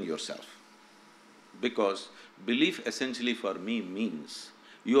disabling yourself. Because belief essentially for me means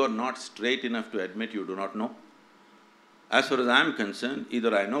you are not straight enough to admit you do not know. As far as I'm concerned,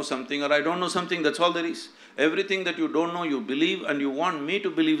 either I know something or I don't know something, that's all there is. Everything that you don't know, you believe, and you want me to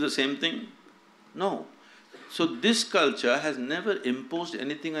believe the same thing? No. So this culture has never imposed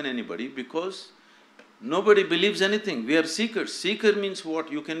anything on anybody because nobody believes anything. We are seekers. Seeker means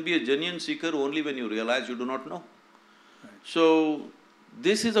what? You can be a genuine seeker only when you realize you do not know. Right. So,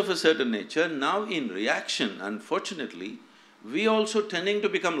 this is of a certain nature. Now in reaction, unfortunately, we also tending to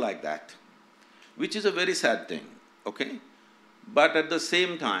become like that, which is a very sad thing, okay? But at the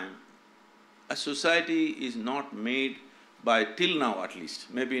same time, a society is not made by… till now at least,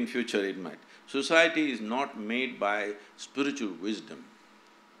 maybe in future it might. Society is not made by spiritual wisdom.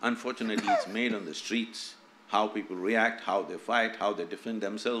 Unfortunately, it's made on the streets, how people react, how they fight, how they defend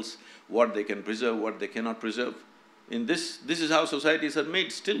themselves, what they can preserve, what they cannot preserve. In this is how societies are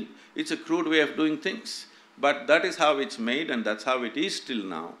made still. It's a crude way of doing things, but that is how it's made and that's how it is still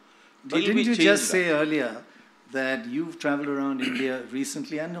now. But didn't you just say earlier that you've traveled around India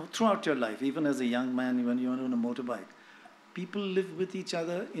recently and throughout your life, even as a young man, when you were on a motorbike, people live with each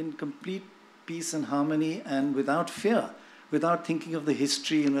other in complete peace and harmony and without fear, without thinking of the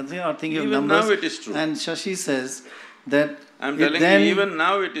history and without thinking of numbers. Even now it is true. And Shashi says that… I'm telling you, even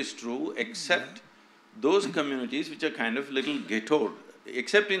now it is true, except those communities which are kind of little ghettoed,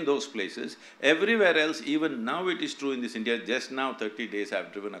 except in those places. Everywhere else, even now it is true in this India. Just now, 30 days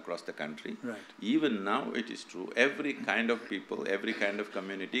I've driven across the country. Right. Even now it is true. Every kind of people, every kind of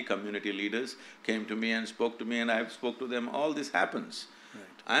community leaders came to me and spoke to me and I spoke to them. All this happens. Right.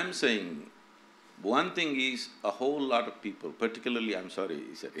 I'm saying, one thing is a whole lot of people, particularly, I'm sorry,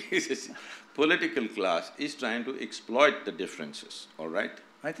 political class is trying to exploit the differences, all right?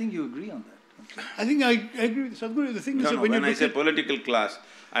 I think you agree on that. I think I agree with Sadhguru. The thing is that when when you I look say at… political class,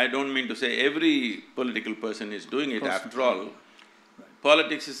 I don't mean to say every political person is doing it. After all,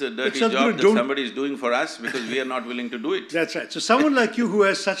 politics is a dirty Sadhguru, job that somebody is doing for us because we are not willing to do it. That's right. So someone like you who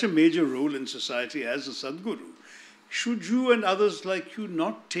has such a major role in society as a Sadhguru, should you and others like you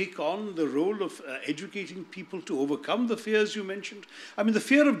not take on the role of educating people to overcome the fears you mentioned? I mean, the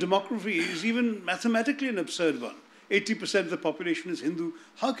fear of demography is even mathematically an absurd one. 80% of the population is Hindu.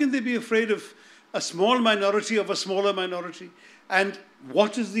 How can they be afraid of a small minority of a smaller minority? And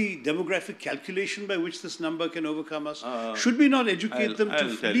what is the demographic calculation by which this number can overcome us? Should we not educate them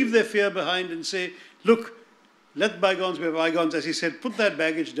to leave their fear behind and say, look, let bygones be bygones, as he said, put that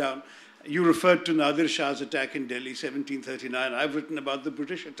baggage down. You referred to Nadir Shah's attack in Delhi, 1739. I've written about the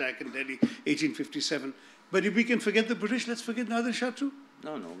British attack in Delhi, 1857. But if we can forget the British, let's forget Nadir Shah too.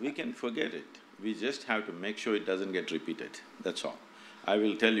 No, we can forget it. We just have to make sure it doesn't get repeated, that's all. I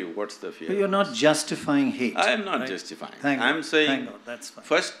will tell you what's the fear. But you're not justifying hate. I am not right? justifying. Thank I'm God. saying, Thank God. That's fine.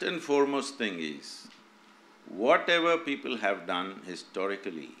 first and foremost thing is, whatever people have done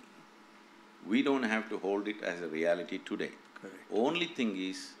historically, we don't have to hold it as a reality today. Correct. Only thing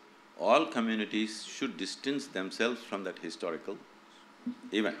is, all communities should distance themselves from that historical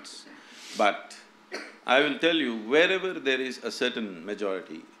events. But I will tell you, wherever there is a certain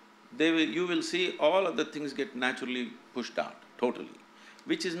majority, you will see all other things get naturally pushed out, totally,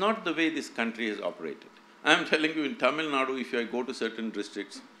 which is not the way this country has operated. I'm telling you, in Tamil Nadu, if I go to certain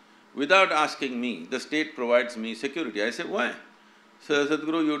districts, without asking me, the state provides me security. I say, why? So,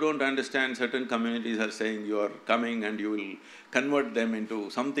 Sadhguru, you don't understand, certain communities are saying you are coming and you will convert them into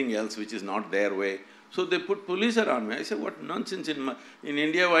something else which is not their way. So they put police around me. I say, what nonsense, in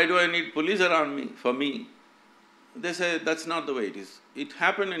India, why do I need police around me, for me? They say, that's not the way it is. It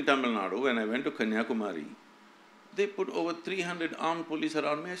happened in Tamil Nadu when I went to Kanyakumari. They put over 300 armed police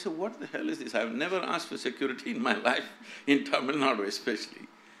around me. I said, what the hell is this? I've never asked for security in my life, in Tamil Nadu especially.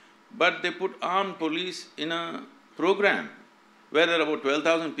 But they put armed police in a program where there are about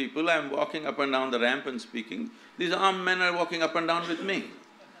 12,000 people. I'm walking up and down the ramp and speaking. These armed men are walking up and down with me.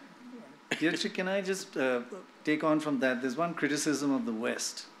 Dheerji, can I just take on from that? There's one criticism of the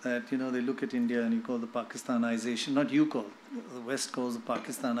West that, they look at India and you call the Pakistanization, not you call, the West calls the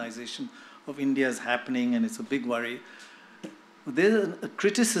Pakistanization of India is happening and it's a big worry. There's a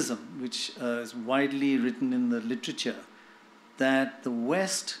criticism which is widely written in the literature that the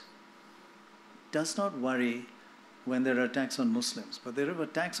West does not worry when there are attacks on Muslims, but there are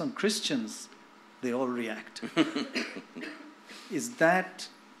attacks on Christians, they all react. Is that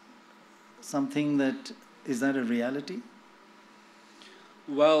something that, is that a reality?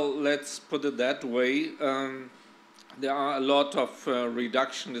 Well, let's put it that way. There are a lot of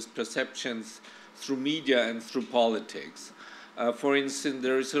reductionist perceptions through media and through politics. For instance,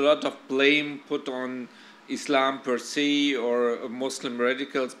 there is a lot of blame put on Islam per se or Muslim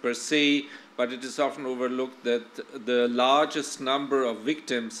radicals per se, but it is often overlooked that the largest number of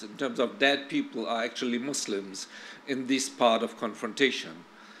victims in terms of dead people are actually Muslims in this part of confrontation.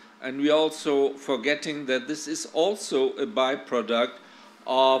 And we are also forgetting that this is also a byproduct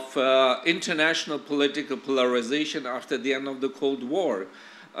of international political polarization after the end of the Cold War.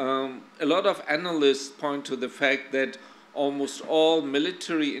 A lot of analysts point to the fact that almost all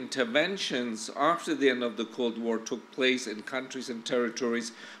military interventions after the end of the Cold War took place in countries and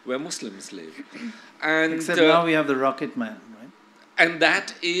territories where Muslims live. And, except now we have the rocket man, right? And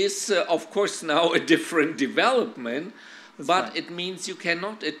that is, of course, now a different development, but fine. it means you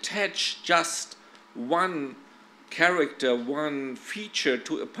cannot attach just one character, one feature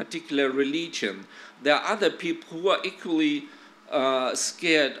to a particular religion. There are other people who are equally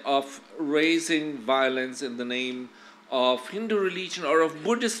scared of raising violence in the name of Hindu religion or of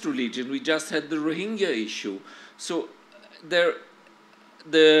Buddhist religion. We just had the Rohingya issue. So the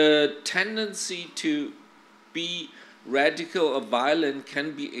tendency to be radical or violent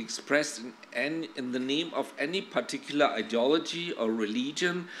can be expressed in the name of any particular ideology or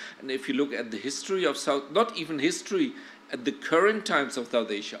religion. And if you look at the history of not even history, at the current times of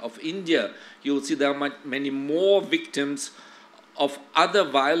South Asia, of India, you'll see there are many more victims of other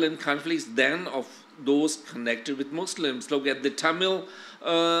violent conflicts than of those connected with Muslims. Look at the Tamil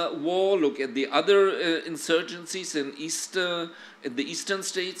war, look at the other insurgencies in the eastern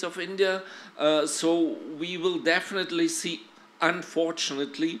states of India. So we will definitely see,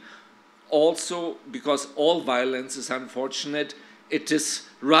 unfortunately, also because all violence is unfortunate, it is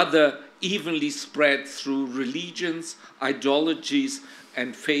rather evenly spread through religions, ideologies,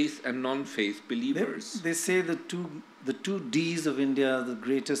 and faith and non-faith believers. They say the two Ds of India are the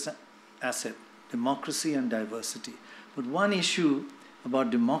greatest asset, democracy and diversity. But one issue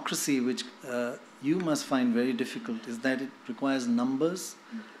about democracy, which you must find very difficult, is that it requires numbers.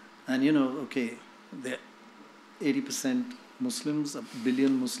 And okay, there are 80% Muslims, a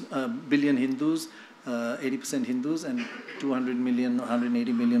billion Hindus, 80% Hindus, and 200 million,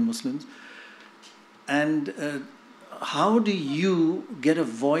 180 million Muslims. And how do you get a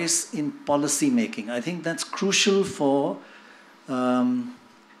voice in policy making? I think that's crucial for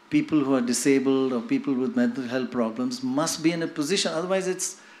people who are disabled or people with mental health problems must be in a position. Otherwise,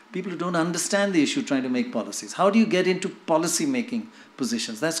 it's people who don't understand the issue trying to make policies. How do you get into policy making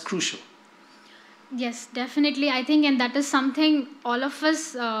positions? That's crucial. Yes, definitely. I think, and that is something all of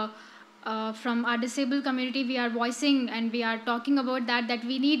us from our disabled community, we are voicing and we are talking about that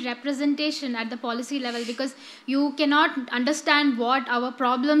we need representation at the policy level, because you cannot understand what our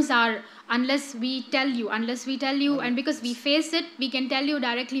problems are unless we tell you. And because we face it, we can tell you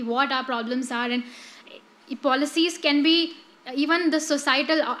directly what our problems are. And policies can be even the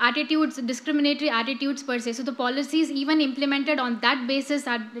societal attitudes, discriminatory attitudes per se. So the policies even implemented on that basis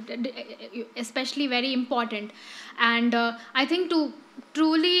are especially very important. And I think to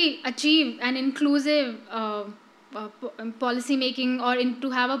truly achieve an inclusive policy making or to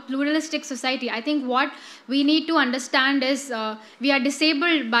have a pluralistic society, I think what we need to understand is we are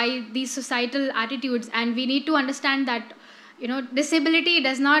disabled by these societal attitudes, and we need to understand that disability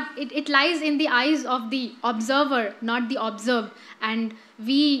does not, it lies in the eyes of the observer, not the observed. And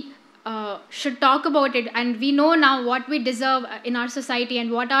we should talk about it, and we know now what we deserve in our society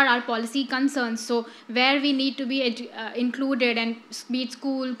and what are our policy concerns. So where we need to be included, and be it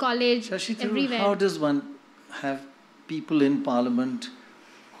school, college, Shashi Tharoor, everywhere. how does one have people in Parliament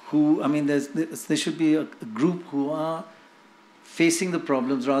who, there should be a group who are facing the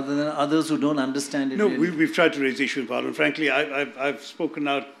problems rather than others who don't understand it? No, really? we've tried to raise the issue in Parliament. Frankly, I've spoken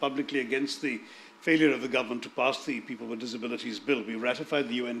out publicly against the failure of the government to pass the People with Disabilities Bill. We ratified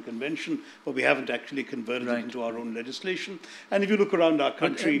the UN Convention, but we haven't actually converted it into our own legislation. And if you look around our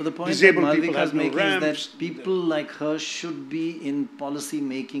country, but the point disabled that people have no making ramps. is that people like her should be in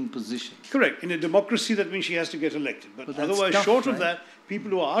policy-making positions. Correct. In a democracy, that means she has to get elected. But that's otherwise, tough, short right? of that,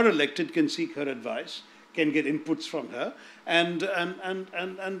 people who are elected can seek her advice, can get inputs from her,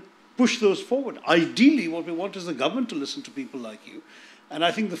 and push those forward. Ideally, what we want is the government to listen to people like you. And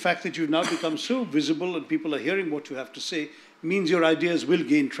I think the fact that you've now become so visible and people are hearing what you have to say means your ideas will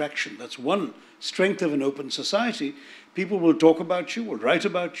gain traction. That's one strength of an open society. People will talk about you, will write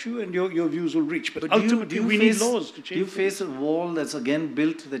about you, and your views will reach. But ultimately, we need laws to change. Do you face a wall that's again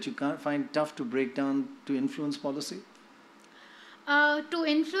built that you can't find tough to break down to influence policy? To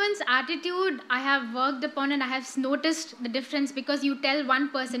influence attitude, I have worked upon and I have noticed the difference, because you tell one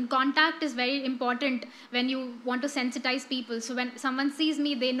person, contact is very important when you want to sensitize people. So when someone sees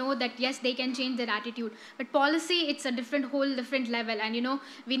me, they know that yes, they can change their attitude. But policy, it's a whole different level. And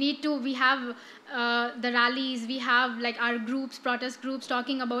we have the rallies, we have like our groups, protest groups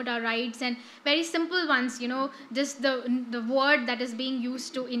talking about our rights, and very simple ones, just the word that is being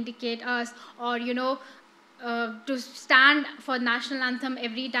used to indicate us, or to stand for national anthem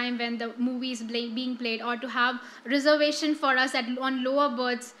every time when the movie is being played, or to have reservation for us on lower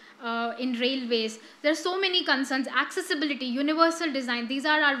berths in railways. There are so many concerns. Accessibility, universal design, these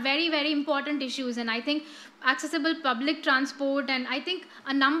are our very, very important issues. And I think accessible public transport, and I think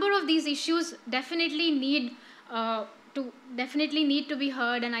a number of these issues definitely need to be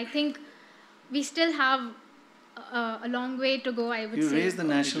heard. And I think we still have a long way to go, I would say. You raised the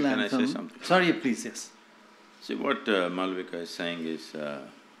national anthem. Can I say something? Sorry, please, yes. See, what Malvika is saying is,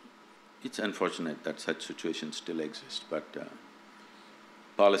 it's unfortunate that such situations still exist, but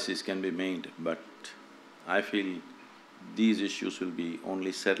policies can be made, but I feel these issues will be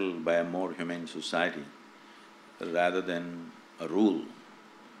only settled by a more humane society rather than a rule,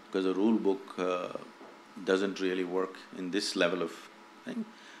 because a rule book doesn't really work in this level of thing,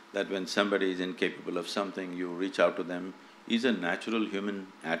 that when somebody is incapable of something, you reach out to them, is a natural human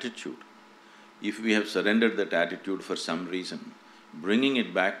attitude. If we have surrendered that attitude for some reason, bringing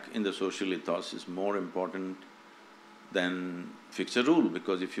it back in the social ethos is more important than fix a rule,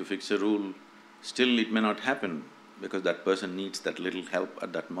 because if you fix a rule, still it may not happen because that person needs that little help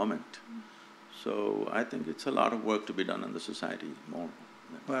at that moment. So I think it's a lot of work to be done in the society more.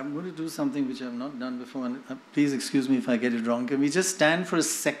 Well, I'm going to do something which I've not done before, and please excuse me if I get it wrong. Can we just stand for a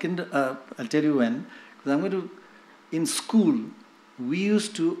second? I'll tell you when, because I'm going to… In school, we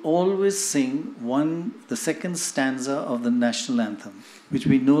used to always sing the second stanza of the national anthem, which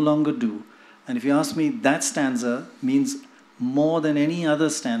we no longer do. And if you ask me, that stanza means more than any other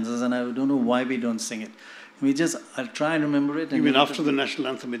stanzas, and I don't know why we don't sing it. I'll try and remember it. You mean after the national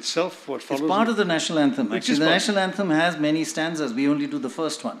anthem itself, what follows? It's part of the national anthem. Actually, the national anthem has many stanzas. We only do the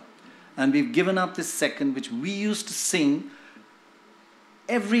first one. And we've given up this second, which we used to sing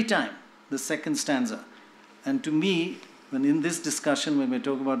every time, the second stanza. And to me, when in this discussion, when we're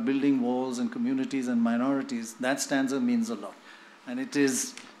talking about building walls and communities and minorities, that stanza means a lot. And it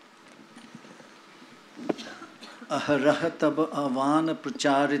is… Aharahatab avana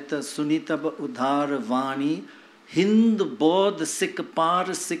pracharita sunitab udhara vani Hind Bodh Sikh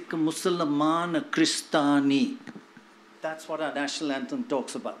Par Sikh Musalman Kristani. That's what our national anthem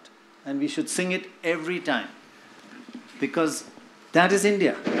talks about. And we should sing it every time. Because that is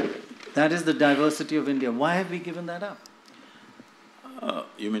India. That is the diversity of India. Why have we given that up?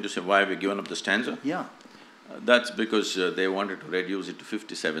 You mean to say why have we given up the stanza? Yeah. That's because they wanted to reduce it to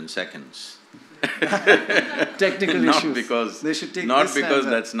 57 seconds. Technical not issues. Because, they should take not because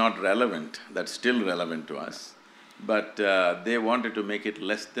that's not relevant, that's still relevant to us, but they wanted to make it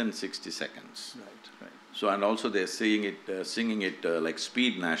less than 60 seconds. Right. So, and also they're singing it like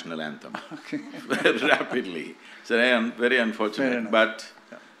speed national anthem. Okay. Rapidly. So, very unfortunate. But,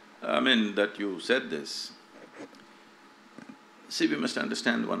 yeah. I mean, that you said this. See, we must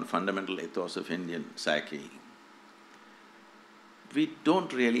understand one fundamental ethos of Indian psyche. We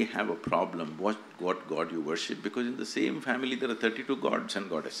don't really have a problem what God you worship, because in the same family there are 32 gods and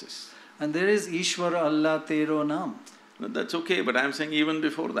goddesses. And there is Ishwar Allah Tero Naam. No, that's okay, but I'm saying even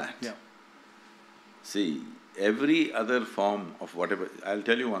before that. Yeah. See, every other form of whatever… I'll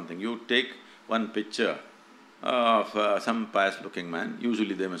tell you one thing, you take one picture of some pious-looking man,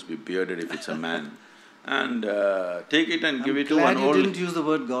 usually they must be bearded if it's a man, and take it and give it to one old… I'm glad you didn't use the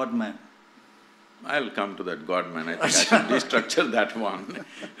word God-man. I'll come to that God-man, I think I should restructure that one.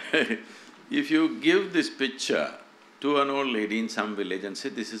 If you give this picture to an old lady in some village and say,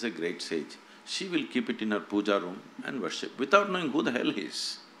 this is a great sage, she will keep it in her puja room and worship without knowing who the hell he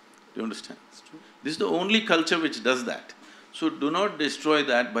is. Do you understand? That's true. This is the only culture which does that. So do not destroy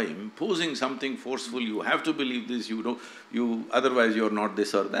that by imposing something forceful, you have to believe this, otherwise you're not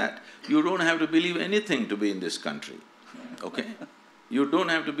this or that. You don't have to believe anything to be in this country, okay? You don't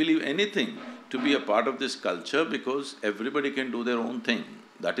have to believe anything to be a part of this culture, because everybody can do their own thing.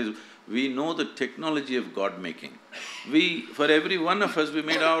 That is, we know the technology of God-making. For every one of us, we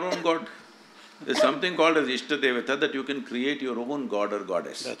made our own God. There's something called as Ishta Devata, that you can create your own god or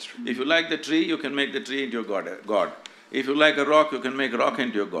goddess. That's true. If you like the tree, you can make the tree into your god. If you like a rock, you can make rock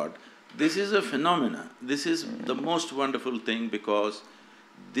into your god. This is a phenomena. This is the most wonderful thing, because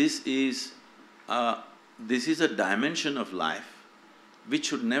this is a dimension of life which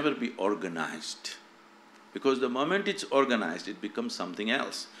should never be organized. because the moment it's organized, it becomes something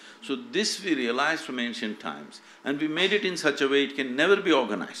else. So this we realized from ancient times, and we made it in such a way it can never be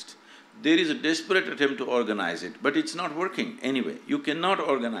organized. There is a desperate attempt to organize it, but it's not working anyway. You cannot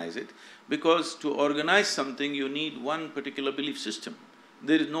organize it, because to organize something you need one particular belief system.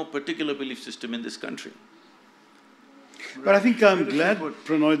 There is no particular belief system in this country. But I think I'm glad,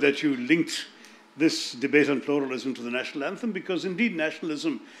 Pranoy, that you linked this debate on pluralism to the national anthem, because indeed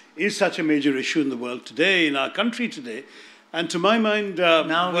nationalism is such a major issue in the world today, in our country today. And to my mind,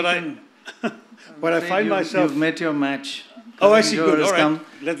 Now what I find myself… You've met your match. Oh, I see, Karan good, Johar all has right. come,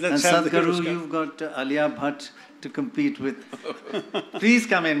 Let's and have the heroes Sadhguru, come. you've got Alia Bhatt to compete with. Please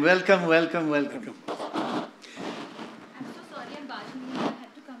come in. Welcome, welcome, welcome. I'm so sorry, I'm barging in. I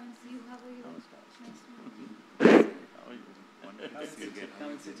had to come and see you. How are you? Nice to meet you. Come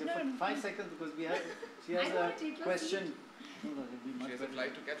and sit here for 5 seconds, because she has a question. She has a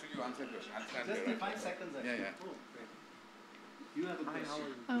flight to catch. Will you answer a question? I'll stand Just there. the 5 seconds. Yeah, yeah. Oh, great. You have a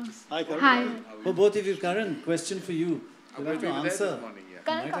question. Hi, Karan. Hi. For both of you, Karan, question for you. You have to We were there answer. this morning, yeah.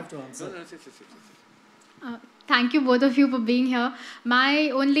 You might have to answer. No, sit. Thank you both of you for being here.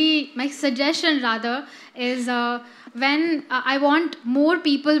 My suggestion rather is when I want more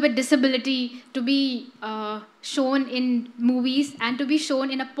people with disability to be shown in movies and to be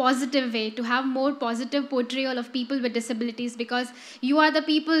shown in a positive way, to have more positive portrayal of people with disabilities, because you are the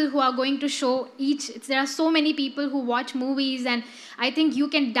people who are going to show there are so many people who watch movies, and I think you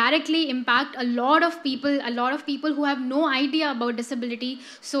can directly impact a lot of people who have no idea about disability.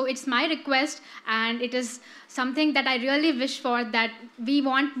 So it's my request, and it is something that I really wish for, that we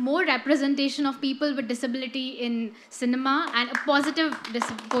want more representation of people with disability in cinema and a positive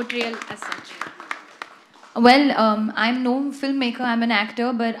portrayal as such. Well, I'm no filmmaker, I'm an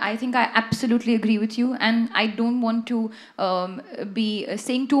actor, but I think I absolutely agree with you, and I don't want to be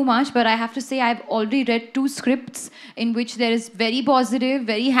saying too much, but I have to say I've already read 2 scripts in which there is very positive,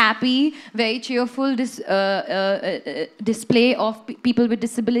 very happy, very cheerful display of people with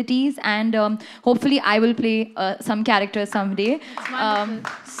disabilities, and hopefully I will play some characters someday.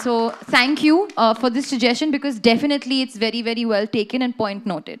 So thank you for this suggestion, because definitely it's very, very well taken and point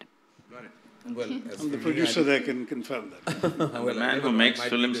noted. Well, I'm the producer there, can confirm that. The man who makes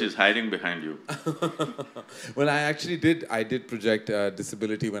films is hiding behind you. Well, I did project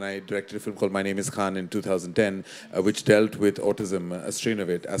disability when I directed a film called My Name is Khan in 2010, which dealt with autism, a strain of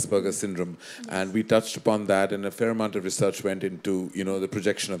it, Asperger's syndrome. Yes. And we touched upon that, and a fair amount of research went into, the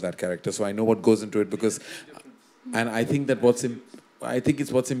projection of that character. So I know what goes into it, because, and I think that what's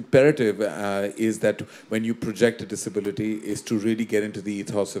imperative is that when you project a disability is to really get into the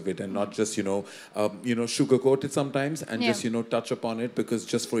ethos of it, and not just sugarcoat it sometimes, and just touch upon it because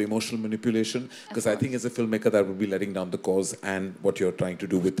just for emotional manipulation, because I think as a filmmaker that would be letting down the cause and what you're trying to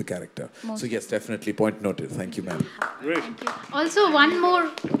do with the character. So yes, definitely, point noted. Thank you, ma'am. Great. Thank you. Also,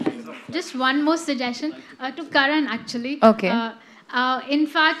 just one more suggestion to Karan, actually. Okay. In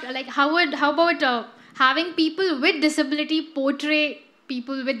fact, like how about having people with disability portray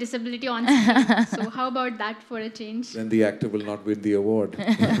people with disability on screen? So how about that for a change? Then the actor will not win the award.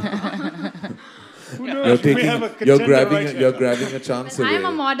 Who knows? We have a contender You're grabbing a chance away. I'm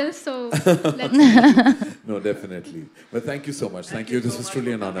a model, so let's see. No, definitely. But thank you so much. Thank you. This was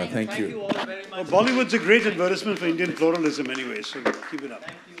truly an honor. Thank you. Thank you all very much. Bollywood's a great advertisement for Indian pluralism anyway, so keep it up.